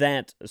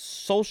 that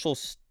social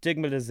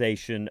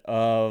stigmatization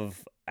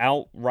of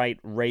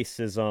outright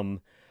racism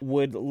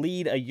would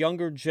lead a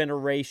younger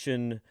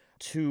generation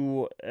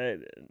to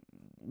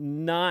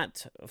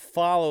not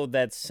follow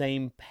that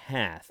same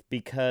path,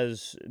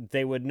 because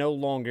they would no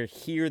longer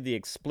hear the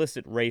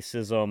explicit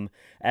racism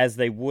as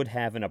they would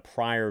have in a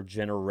prior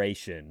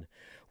generation.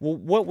 Well,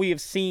 what we have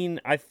seen,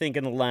 I think,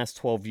 in the last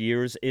 12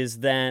 years is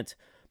that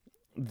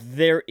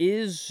there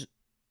is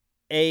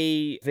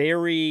a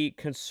very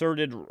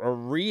concerted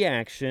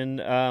reaction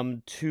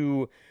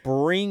to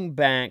bring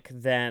back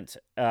that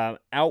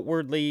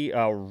outwardly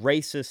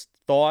racist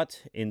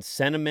thought and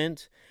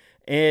sentiment,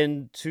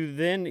 and to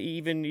then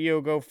even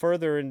go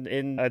further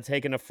and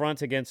take an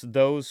affront against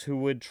those who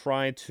would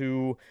try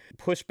to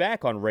push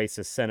back on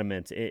racist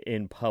sentiment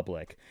in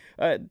public.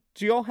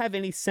 Do y'all have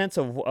any sense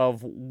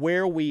of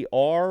where we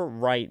are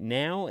right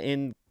now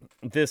in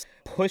this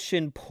push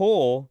and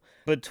pull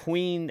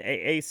between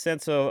a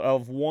sense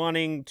of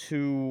wanting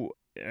to,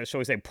 shall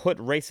we say, put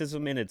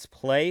racism in its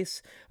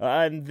place,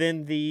 and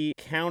then the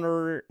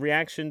counter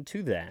reaction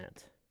to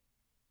that?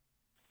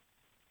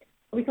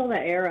 We call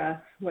that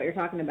era, what you're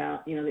talking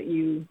about, that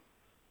you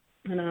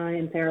and I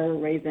and Sarah were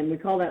raised in, we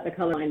call that the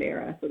colorblind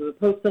era. So the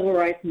post-civil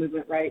rights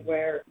movement, right,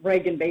 where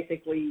Reagan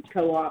basically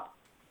co-opts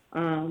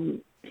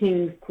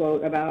King's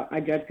quote about, "I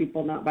judge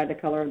people not by the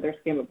color of their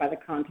skin, but by the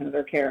content of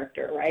their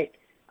character," right?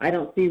 "I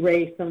don't see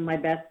race, some of my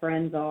best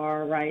friends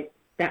are," right?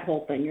 That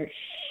whole thing. You're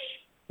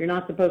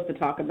not supposed to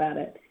talk about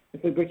it.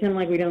 If we pretend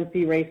like we don't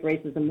see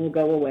racism will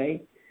go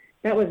away.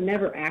 That was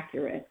never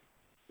accurate,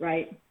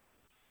 right?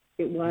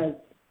 It was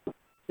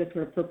the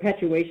sort of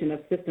perpetuation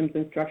of systems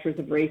and structures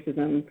of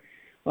racism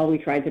while we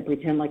tried to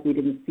pretend like we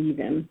didn't see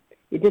them.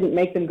 It didn't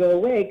make them go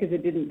away because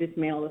it didn't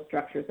dismantle the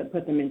structures that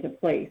put them into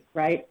place,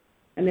 right?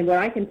 And then what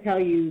I can tell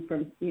you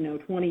from,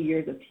 20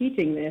 years of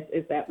teaching this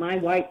is that my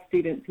white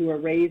students who are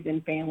raised in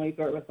families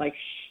where it was like,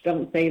 "Shh,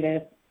 don't say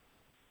this.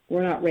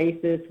 We're not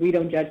racist. We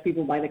don't judge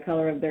people by the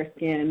color of their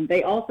skin."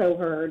 They also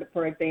heard,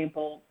 for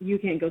example, "You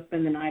can't go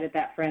spend the night at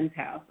that friend's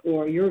house,"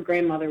 or "Your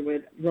grandmother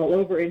would roll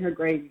over in her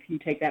grave if you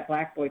take that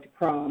black boy to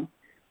prom."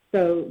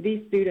 So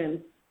these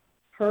students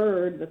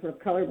heard the sort of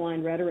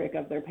colorblind rhetoric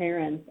of their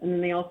parents, and then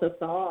they also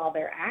saw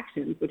their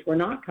actions, which were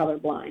not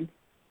colorblind.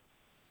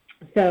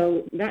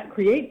 So that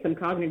creates some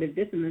cognitive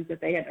dissonance that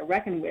they had to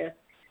reckon with,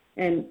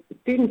 and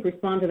students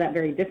respond to that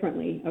very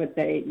differently. I would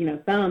say,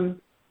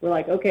 some were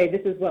like, "Okay,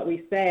 this is what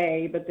we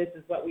say, but this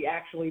is what we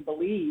actually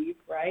believe,"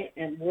 right?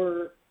 And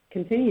we're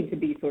continued to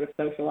be sort of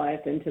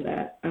socialized into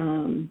that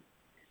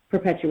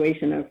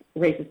perpetuation of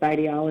racist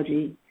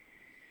ideology.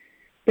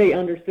 They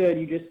understood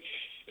you just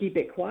keep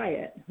it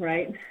quiet,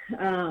 right?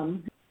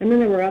 And then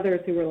there were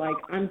others who were like,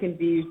 "I'm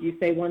confused. You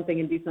say one thing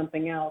and do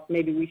something else.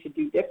 Maybe we should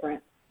do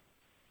different."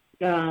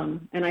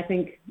 And I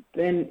think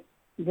then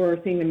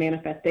we're seeing the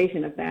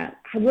manifestation of that.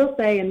 I will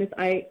say, and this,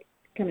 I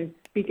kind of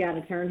speak out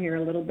of turn here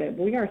a little bit,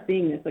 but we are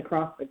seeing this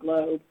across the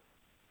globe.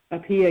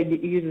 Pia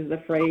uses the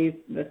phrase,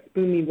 "the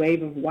spoomy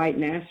wave of white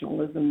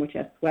nationalism," which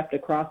has swept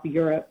across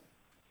Europe.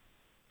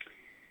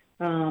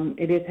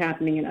 It is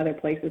happening in other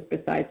places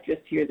besides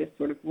just here, this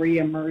sort of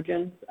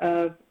reemergence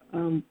of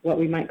what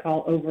we might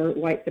call overt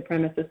white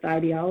supremacist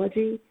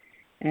ideology.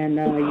 And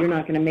you're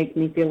not going to make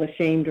me feel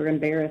ashamed or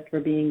embarrassed for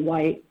being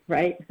white,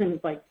 right? And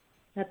it's like,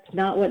 that's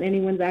not what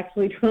anyone's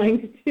actually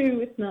trying to do.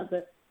 It's not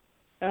the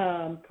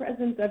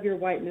presence of your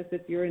whiteness,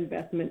 it's your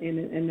investment in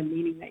it and the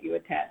meaning that you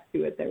attach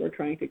to it that we're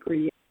trying to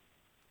create.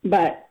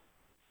 But,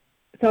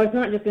 so it's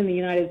not just in the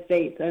United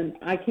States, and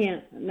I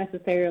can't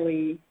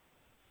necessarily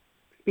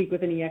speak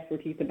with any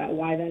expertise about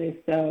why that is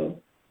so.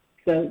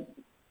 So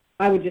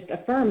I would just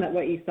affirm that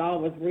what you saw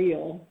was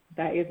real.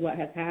 That is what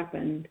has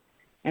happened.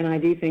 And I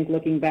do think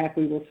looking back,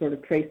 we will sort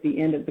of trace the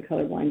end of the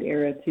colorblind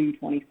era to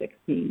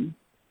 2016.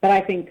 But I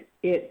think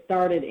it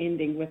started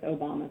ending with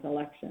Obama's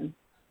election.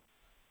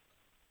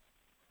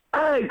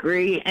 I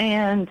agree.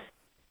 And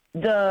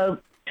the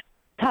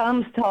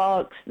Tom's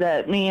talks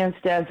that me and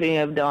Stephanie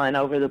have done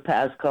over the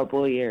past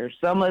couple of years,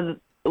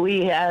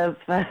 we have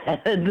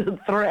had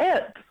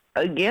threats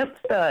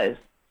against us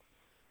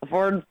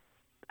for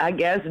I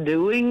guess,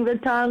 doing the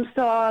Times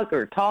Talk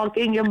or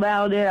talking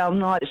about it. I'm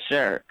not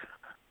sure.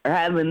 Or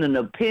having an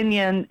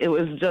opinion. It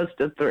was just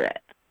a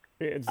threat.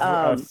 It's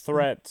a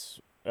threat,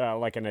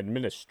 like an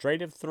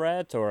administrative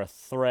threat, or a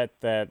threat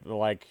that,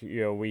 like,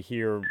 we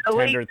hear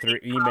tendered through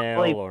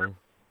email, or...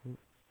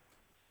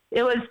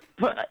 It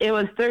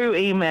was through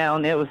email,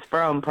 and it was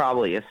from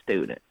probably a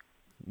student.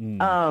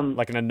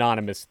 Like an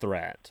anonymous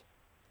threat.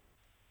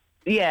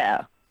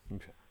 Yeah.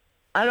 Okay.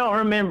 I don't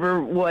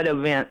remember what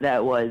event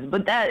that was,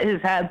 but that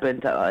has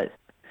happened to us.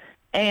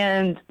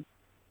 And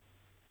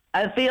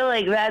I feel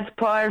like that's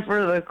par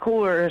for the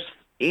course,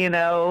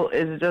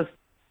 is just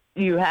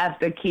you have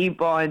to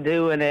keep on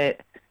doing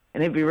it.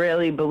 And if you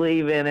really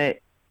believe in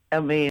it, I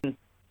mean,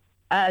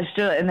 I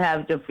shouldn't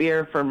have to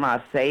fear for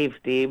my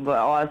safety, but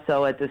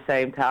also at the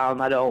same time,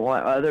 I don't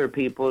want other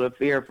people to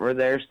fear for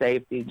their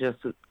safety just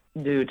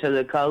due to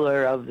the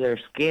color of their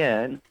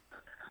skin.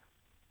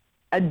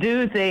 I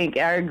do think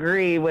I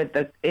agree with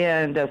the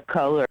end of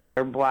color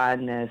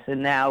blindness,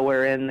 and now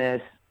we're in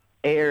this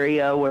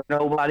area where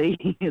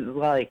nobody is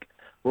like,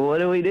 well, what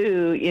do we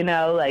do?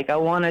 I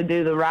want to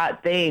do the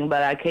right thing,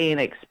 but I can't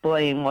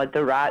explain what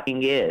the right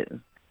thing is.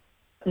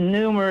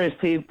 Numerous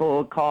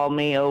people called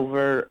me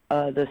over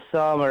the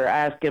summer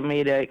asking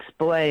me to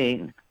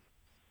explain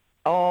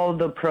all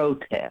the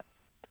protests,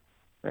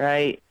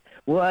 right?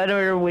 What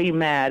are we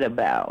mad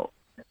about?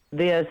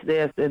 This,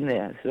 and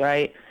this,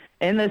 right?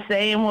 And the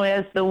same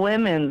with the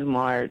Women's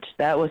March.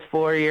 That was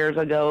 4 years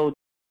ago.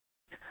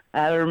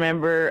 I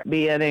remember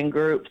being in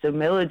groups in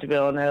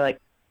Milledgeville, and they're like,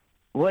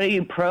 what are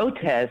you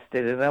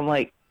protesting? And I'm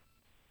like,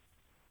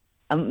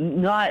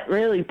 I'm not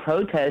really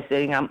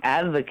protesting, I'm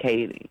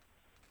advocating.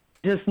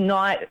 Just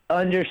not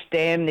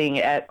understanding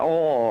at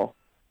all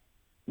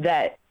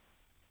that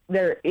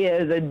there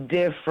is a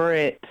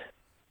different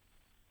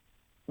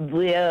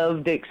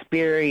lived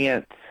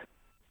experience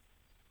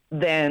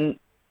than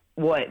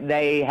what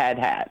they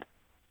had.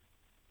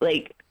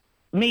 Like,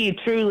 me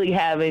truly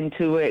having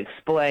to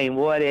explain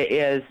what it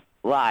is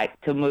like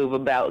to move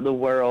about the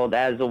world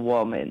as a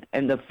woman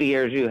and the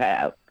fears you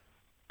have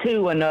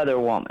to another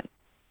woman.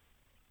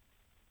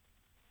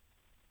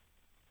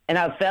 And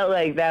I felt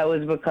like that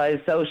was because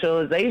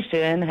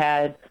socialization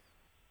had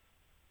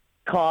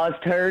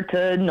caused her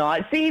to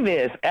not see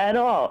this at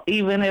all,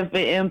 even if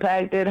it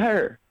impacted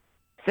her.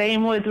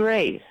 Same with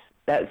race.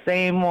 That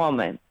same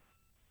woman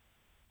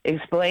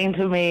explained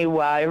to me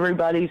why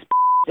everybody's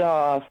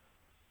off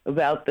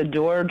about the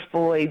George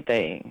Floyd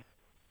thing.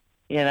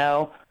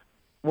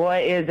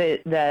 What is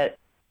it that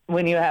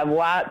when you have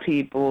white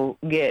people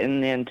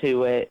getting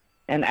into it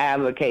and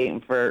advocating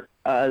for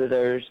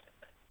others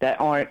that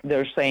aren't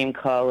their same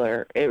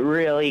color, it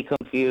really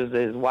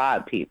confuses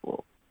white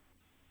people.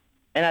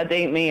 And I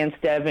think me and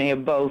Stephanie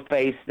have both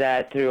faced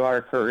that through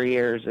our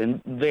careers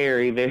in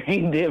very,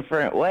 very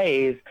different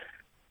ways.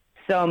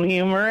 Some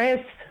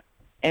humorous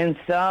and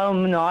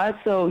some not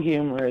so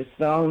humorous,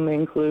 some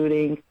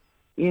including,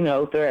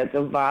 threats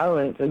of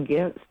violence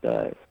against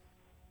us.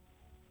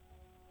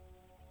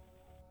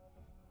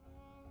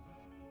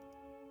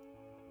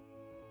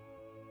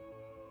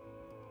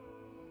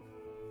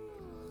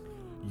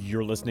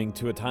 You're listening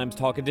to a Times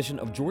Talk edition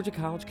of Georgia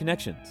College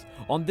Connections.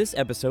 On this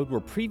episode, we're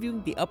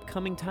previewing the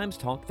upcoming Times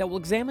Talk that will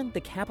examine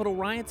the Capitol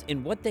riots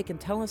and what they can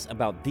tell us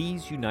about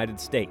these United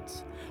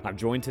States. I'm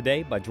joined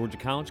today by Georgia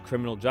College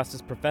Criminal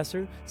Justice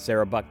Professor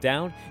Sarah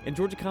Buck-Dowd and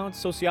Georgia College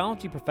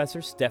Sociology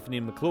Professor Stephanie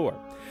McClure.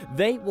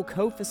 They will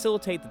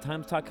co-facilitate the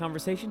Times Talk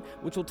conversation,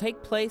 which will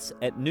take place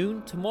at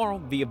noon tomorrow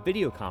via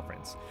video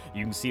conference.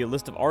 You can see a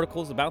list of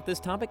articles about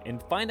this topic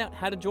and find out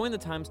how to join the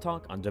Times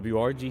Talk on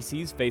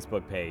WRGC's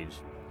Facebook page.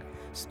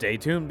 Stay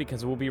tuned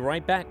because we'll be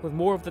right back with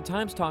more of the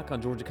Times Talk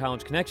on Georgia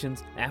College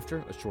Connections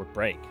after a short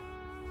break.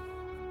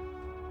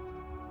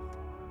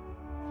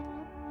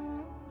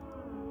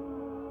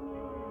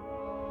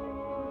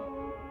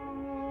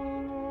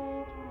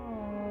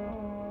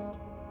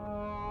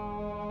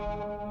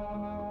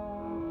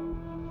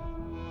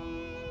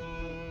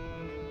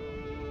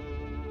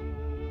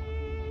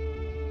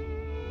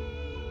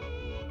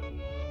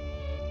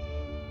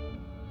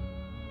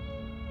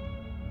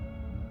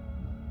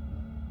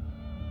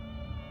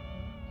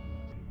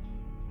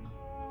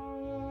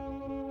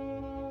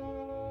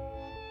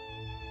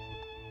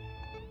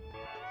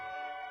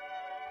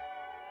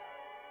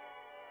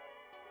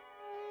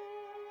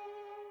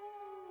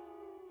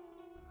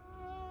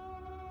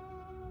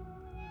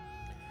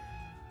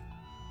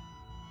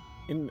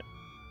 And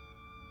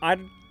I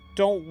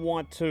don't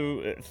want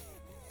to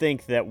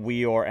think that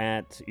we are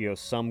at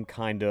some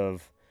kind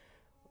of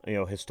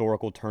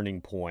historical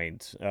turning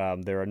point.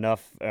 There are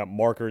enough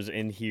markers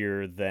in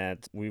here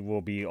that we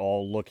will be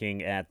all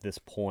looking at this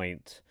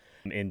point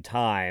in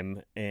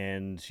time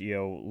and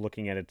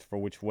looking at it for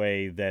which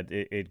way that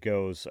it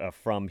goes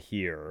from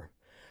here.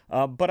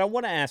 But I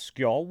want to ask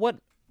y'all, what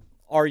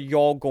are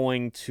y'all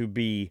going to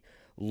be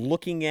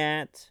looking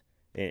at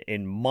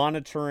in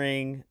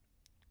monitoring,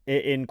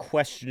 in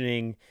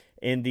questioning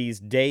in these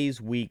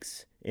days,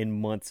 weeks, and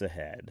months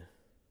ahead?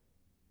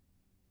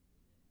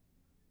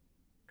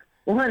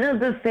 one of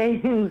the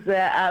things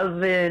that I've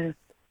been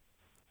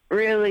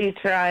really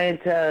trying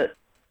to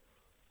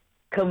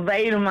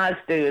convey to my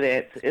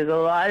students is a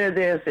lot of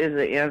this is an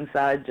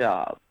inside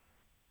job,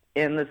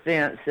 in the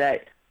sense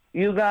that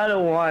you got to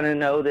want to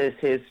know this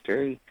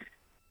history.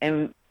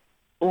 And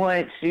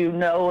once you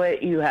know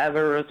it, you have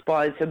a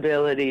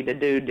responsibility to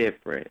do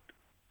different.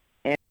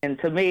 And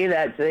to me,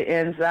 that's an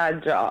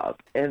inside job.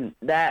 And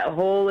that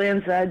whole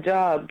inside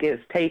job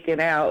gets taken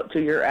out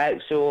to your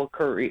actual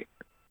career.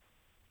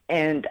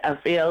 And I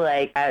feel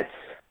like that's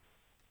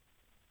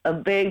a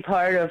big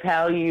part of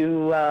how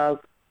you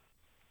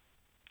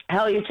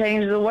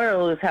change the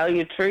world, is how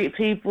you treat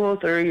people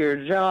through your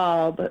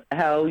job,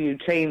 how you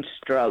change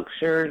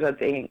structures. I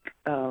think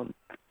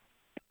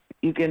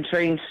you can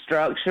change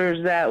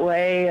structures that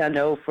way. I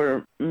know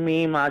for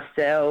me,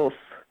 myself,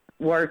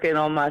 working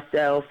on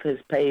myself has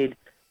paid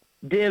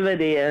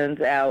dividends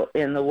out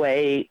in the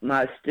way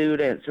my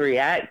students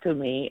react to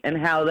me and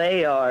how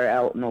they are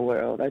out in the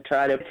world. I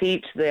try to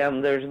teach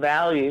them there's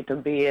value to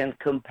being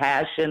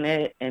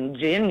compassionate and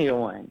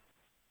genuine.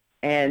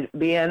 And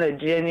being a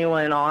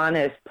genuine,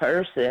 honest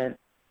person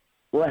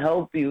will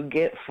help you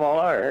get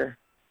far,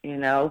 you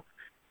know.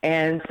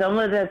 And some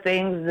of the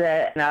things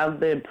that I've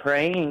been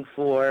praying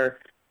for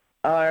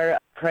are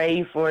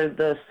pray for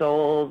the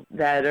souls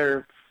that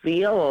are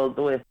filled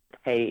with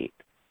hate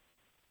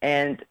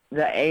and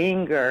the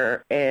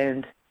anger,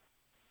 and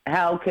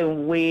how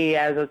can we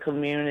as a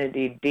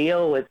community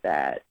deal with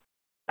that?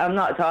 I'm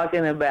not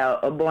talking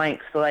about a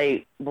blank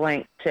slate,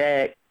 blank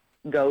check,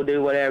 go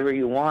do whatever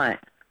you want.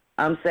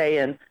 I'm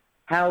saying,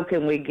 how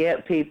can we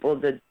get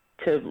people to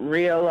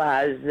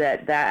realize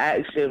that that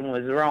action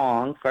was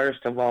wrong,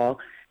 first of all,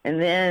 and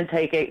then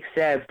take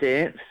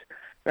acceptance,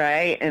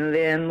 right? And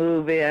then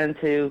move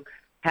into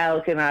how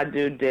can I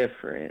do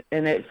different?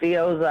 And it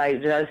feels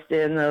like just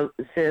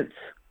since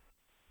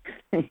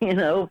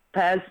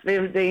past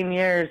 15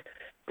 years,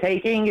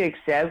 taking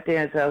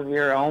acceptance of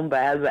your own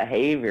bad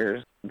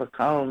behaviors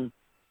become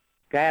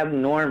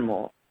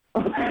abnormal,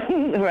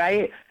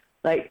 right?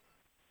 Like,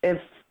 if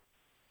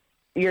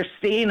you're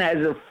seen as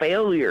a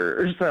failure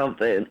or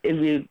something, if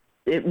you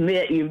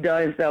admit you've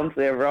done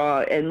something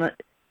wrong. And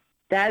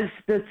that's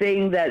the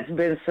thing that's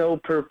been so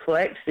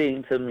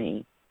perplexing to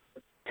me.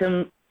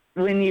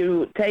 When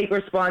you take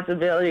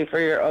responsibility for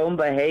your own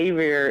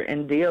behavior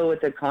and deal with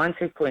the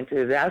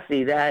consequences, I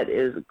see that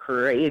as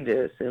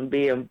courageous and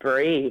being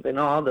brave and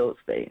all those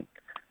things.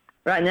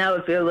 Right now,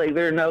 it feels like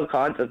there are no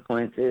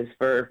consequences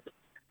for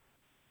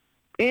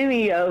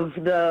any of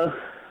the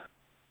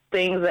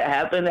things that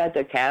happened at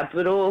the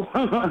Capitol.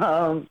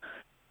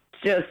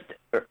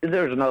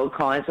 There's no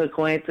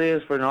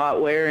consequences for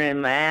not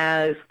wearing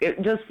masks.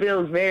 It just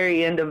feels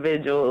very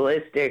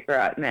individualistic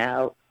right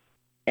now.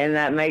 And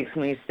that makes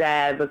me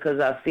sad, because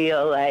I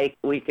feel like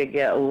we could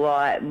get a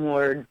lot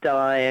more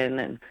done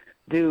and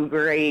do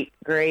great,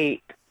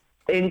 great,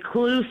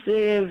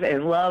 inclusive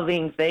and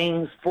loving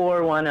things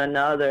for one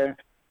another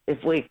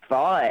if we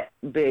thought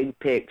big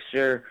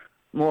picture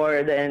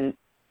more than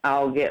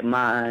I'll get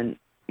mine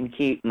and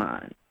keep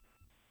mine.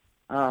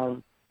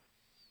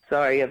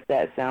 Sorry if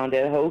that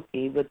sounded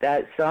hokey, but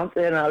that's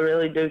something I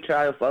really do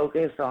try to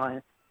focus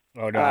on.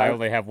 Oh, no, I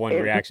only have one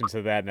reaction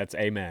to that, and that's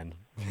amen.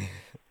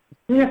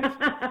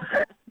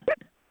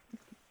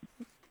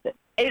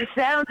 It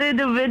sounds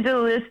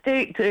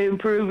individualistic to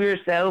improve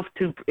yourself,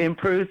 to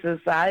improve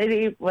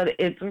society, but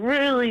it's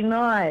really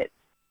not.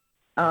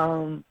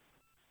 But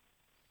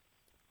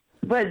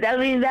I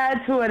mean,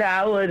 that's what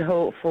I would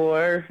hope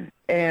for.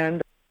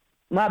 And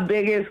my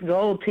biggest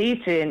goal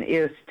teaching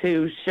is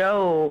to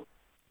show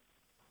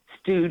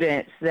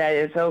students that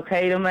it's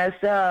okay to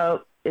mess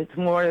up. It's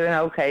more than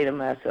okay to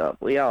mess up.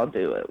 We all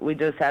do it. We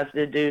just have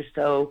to do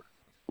so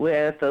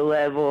with a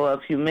level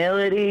of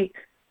humility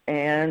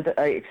and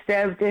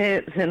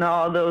acceptance and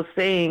all those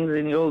things,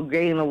 and you'll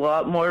gain a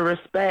lot more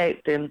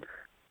respect. And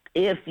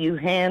if you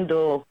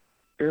handle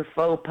your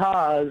faux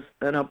pas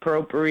an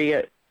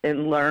appropriate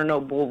and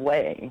learnable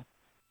way.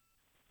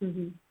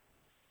 Mm-hmm.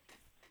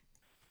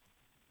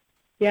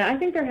 Yeah, I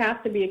think there has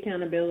to be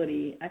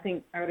accountability. I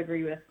think I would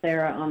agree with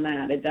Sarah on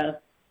that. It does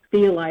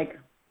feel like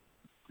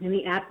in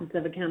the absence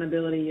of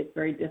accountability, it's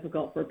very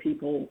difficult for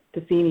people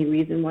to see any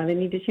reason why they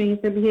need to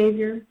change their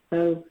behavior.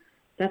 So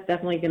that's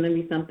definitely going to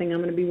be something I'm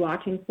going to be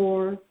watching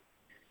for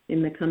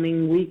in the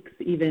coming weeks,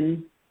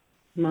 even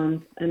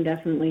months, and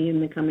definitely in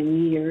the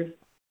coming years.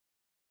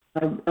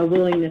 A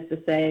willingness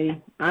to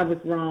say, I was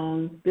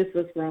wrong, this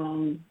was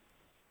wrong,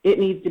 it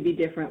needs to be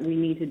different, we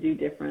need to do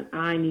different,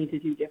 I need to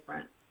do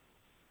different.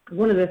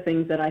 One of the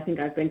things that I think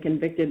I've been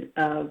convicted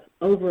of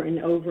over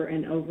and over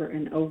and over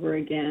and over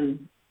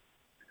again,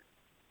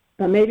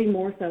 but maybe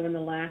more so in the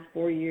last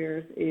 4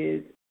 years,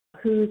 is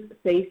whose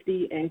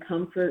safety and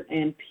comfort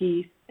and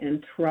peace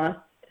and trust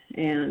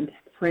and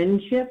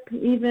friendship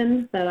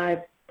even that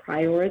I've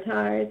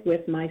prioritized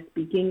with my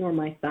speaking or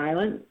my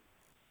silence.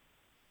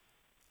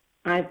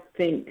 I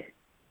think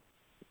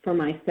for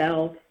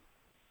myself,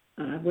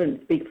 I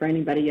wouldn't speak for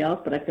anybody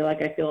else, but I feel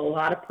like I feel a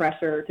lot of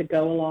pressure to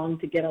go along,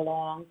 to get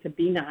along, to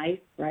be nice,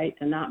 right?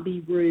 To not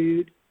be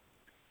rude,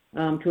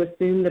 to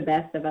assume the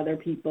best of other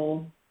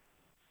people.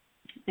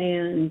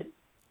 And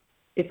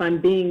if I'm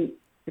being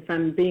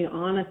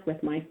honest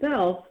with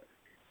myself,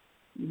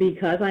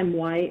 because I'm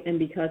white and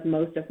because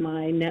most of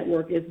my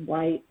network is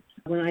white,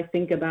 when I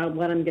think about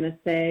what I'm going to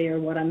say or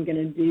what I'm going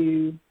to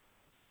do,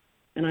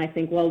 and I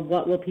think, well,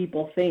 what will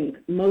people think?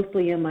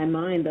 Mostly in my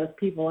mind, those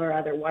people are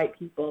other white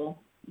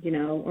people,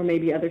 or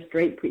maybe other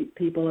straight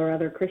people or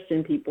other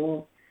Christian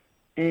people.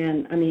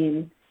 And I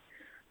mean,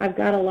 I've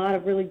got a lot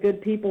of really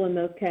good people in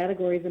those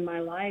categories in my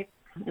life,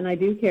 and I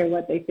do care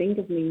what they think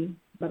of me.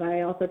 But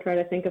I also try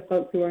to think of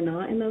folks who are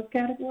not in those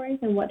categories,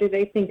 and what do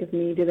they think of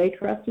me? Do they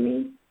trust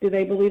me? Do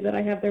they believe that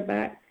I have their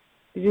back?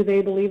 Do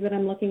they believe that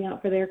I'm looking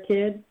out for their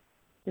kids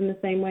in the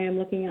same way I'm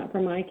looking out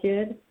for my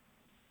kid?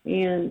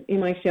 And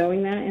am I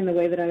showing that in the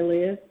way that I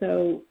live?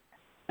 So,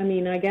 I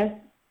mean, I guess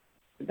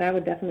that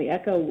would definitely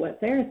echo what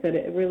Sarah said.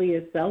 It really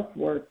is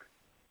self-work.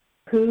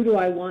 Who do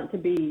I want to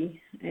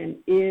be? And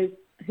is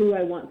who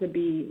I want to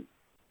be,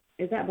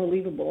 is that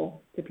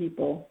believable to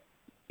people?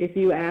 If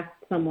you ask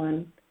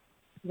someone,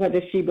 what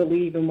does she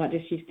believe and what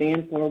does she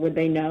stand for, would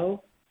they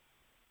know?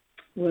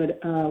 Would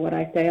what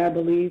I say I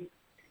believe,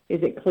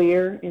 is it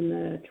clear in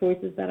the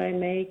choices that I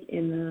make,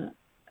 in the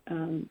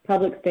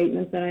public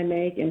statements that I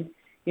make, and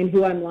in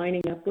who I'm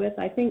lining up with?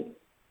 I think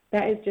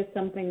that is just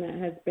something that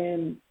has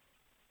been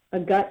a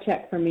gut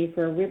check for me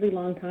for a really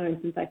long time,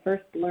 since I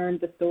first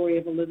learned the story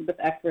of Elizabeth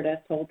Eckford as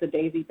told to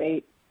Daisy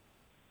Bates.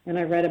 And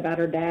I read about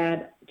her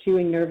dad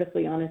chewing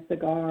nervously on his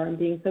cigar and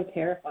being so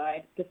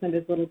terrified to send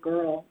his little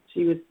girl.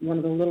 She was one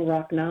of the Little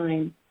Rock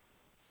Nine.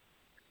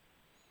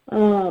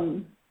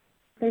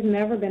 There's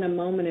never been a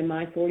moment in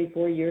my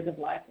 44 years of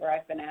life where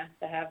I've been asked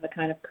to have the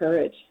kind of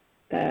courage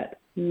that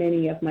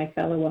many of my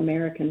fellow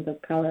Americans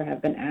of color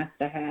have been asked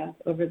to have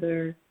over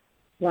their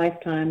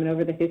lifetime and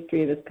over the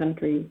history of this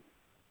country.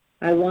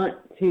 I want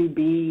to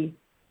be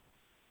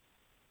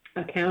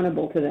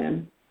accountable to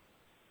them.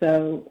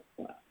 So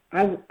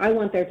I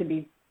want there to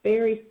be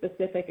very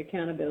specific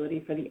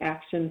accountability for the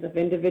actions of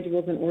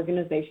individuals and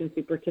organizations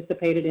who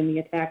participated in the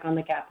attack on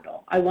the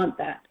Capitol. I want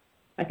that.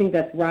 I think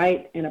that's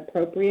right and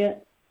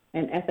appropriate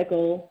and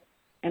ethical,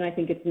 and I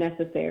think it's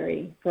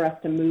necessary for us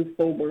to move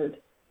forward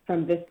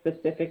from this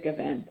specific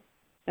event.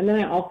 And then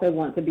I also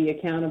want to be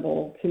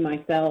accountable to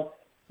myself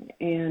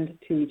and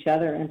to each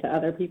other and to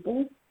other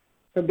people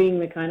for being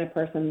the kind of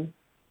person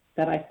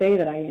that I say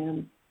that I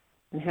am,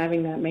 and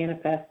having that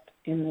manifest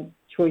in the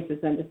choices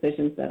and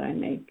decisions that I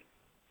make.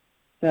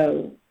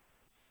 So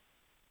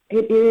I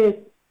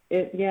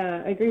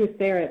agree with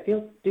Sarah. It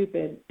feels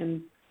stupid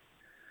and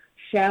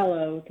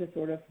shallow to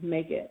sort of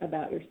make it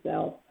about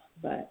yourself,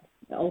 but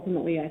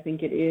ultimately I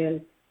think it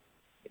is.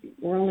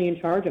 We're only in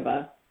charge of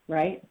us,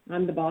 right?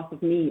 I'm the boss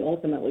of me,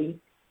 ultimately.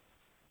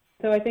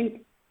 So I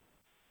think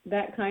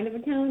that kind of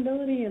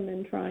accountability, and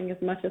then trying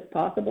as much as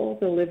possible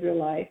to live your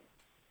life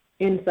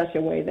in such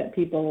a way that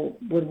people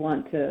would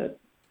want to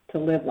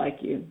live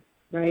like you,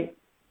 right?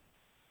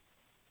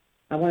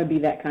 I want to be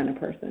that kind of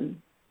person.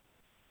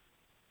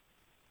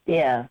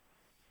 Yeah.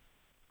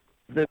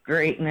 The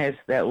greatness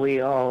that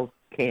we all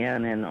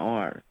can and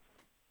are.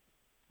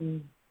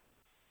 Mm.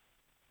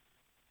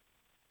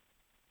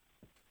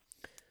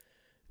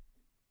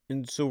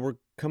 And so we're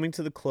coming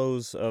to the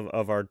close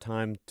of our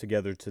time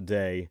together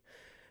today.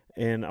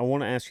 And I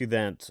want to ask you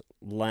that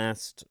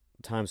last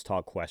Times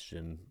Talk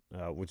question,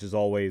 which is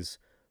always,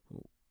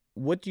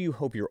 what do you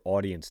hope your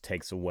audience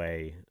takes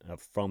away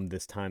from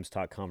this Times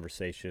Talk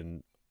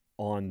conversation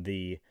on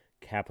the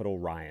Capitol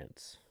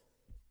riots?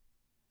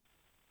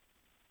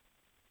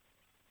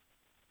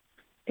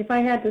 If I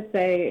had to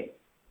say,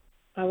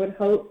 I would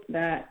hope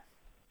that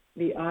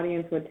the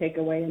audience would take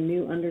away a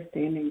new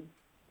understanding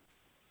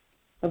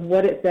of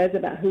what it says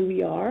about who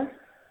we are,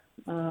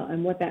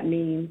 and what that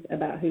means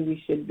about who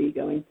we should be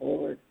going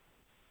forward.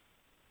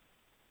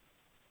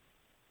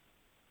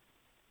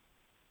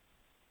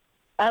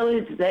 I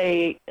would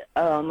say,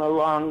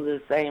 along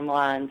the same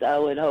lines, I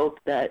would hope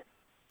that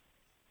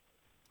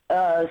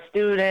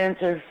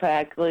students or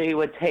faculty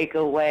would take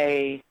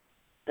away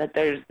that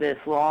there's this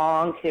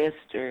long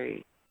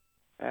history,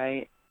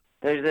 right?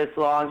 There's this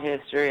long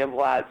history of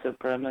white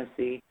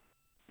supremacy.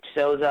 It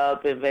shows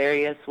up in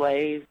various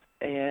ways,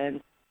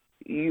 and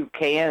you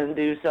can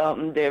do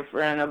something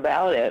different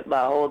about it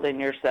by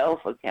holding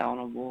yourself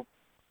accountable,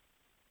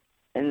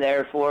 and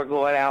therefore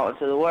going out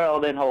into the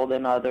world and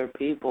holding other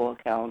people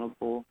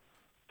accountable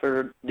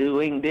for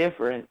doing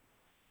different.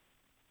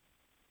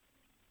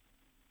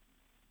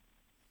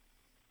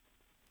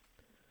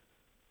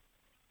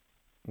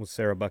 Well,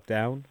 Sarah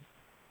Buckdown,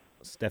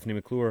 Stephanie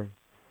McClure,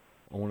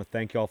 I want to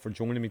thank y'all for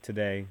joining me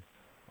today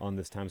on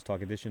this Times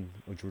Talk edition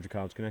of Georgia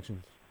College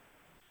Connections.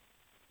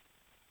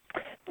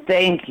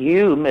 Thank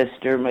you,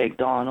 Mr.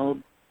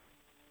 McDonald.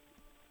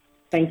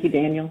 Thank you,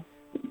 Daniel.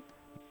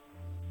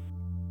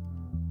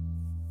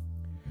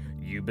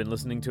 You've been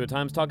listening to a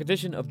Times Talk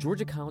edition of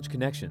Georgia College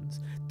Connections.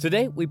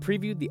 Today, we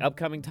previewed the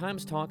upcoming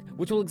Times Talk,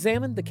 which will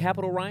examine the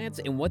Capitol riots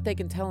and what they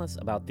can tell us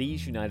about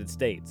these United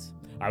States.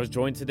 I was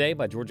joined today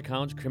by Georgia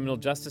College Criminal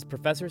Justice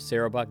Professor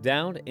Sarah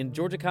Buck-Dowd and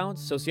Georgia College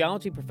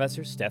Sociology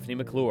Professor Stephanie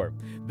McClure.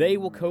 They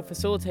will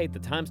co-facilitate the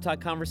Times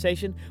Talk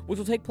conversation, which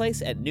will take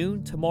place at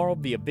noon tomorrow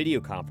via video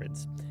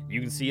conference.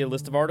 You can see a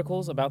list of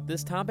articles about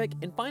this topic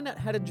and find out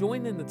how to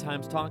join in the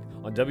Times Talk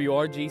on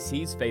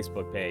WRGC's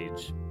Facebook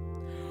page.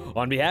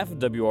 On behalf of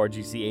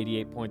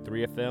WRGC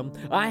 88.3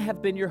 FM, I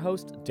have been your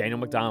host, Daniel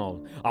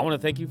McDonald. I want to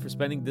thank you for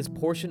spending this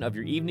portion of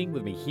your evening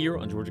with me here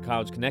on Georgia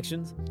College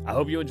Connections. I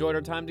hope you enjoyed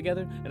our time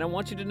together, and I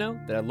want you to know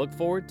that I look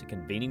forward to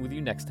convening with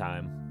you next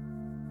time.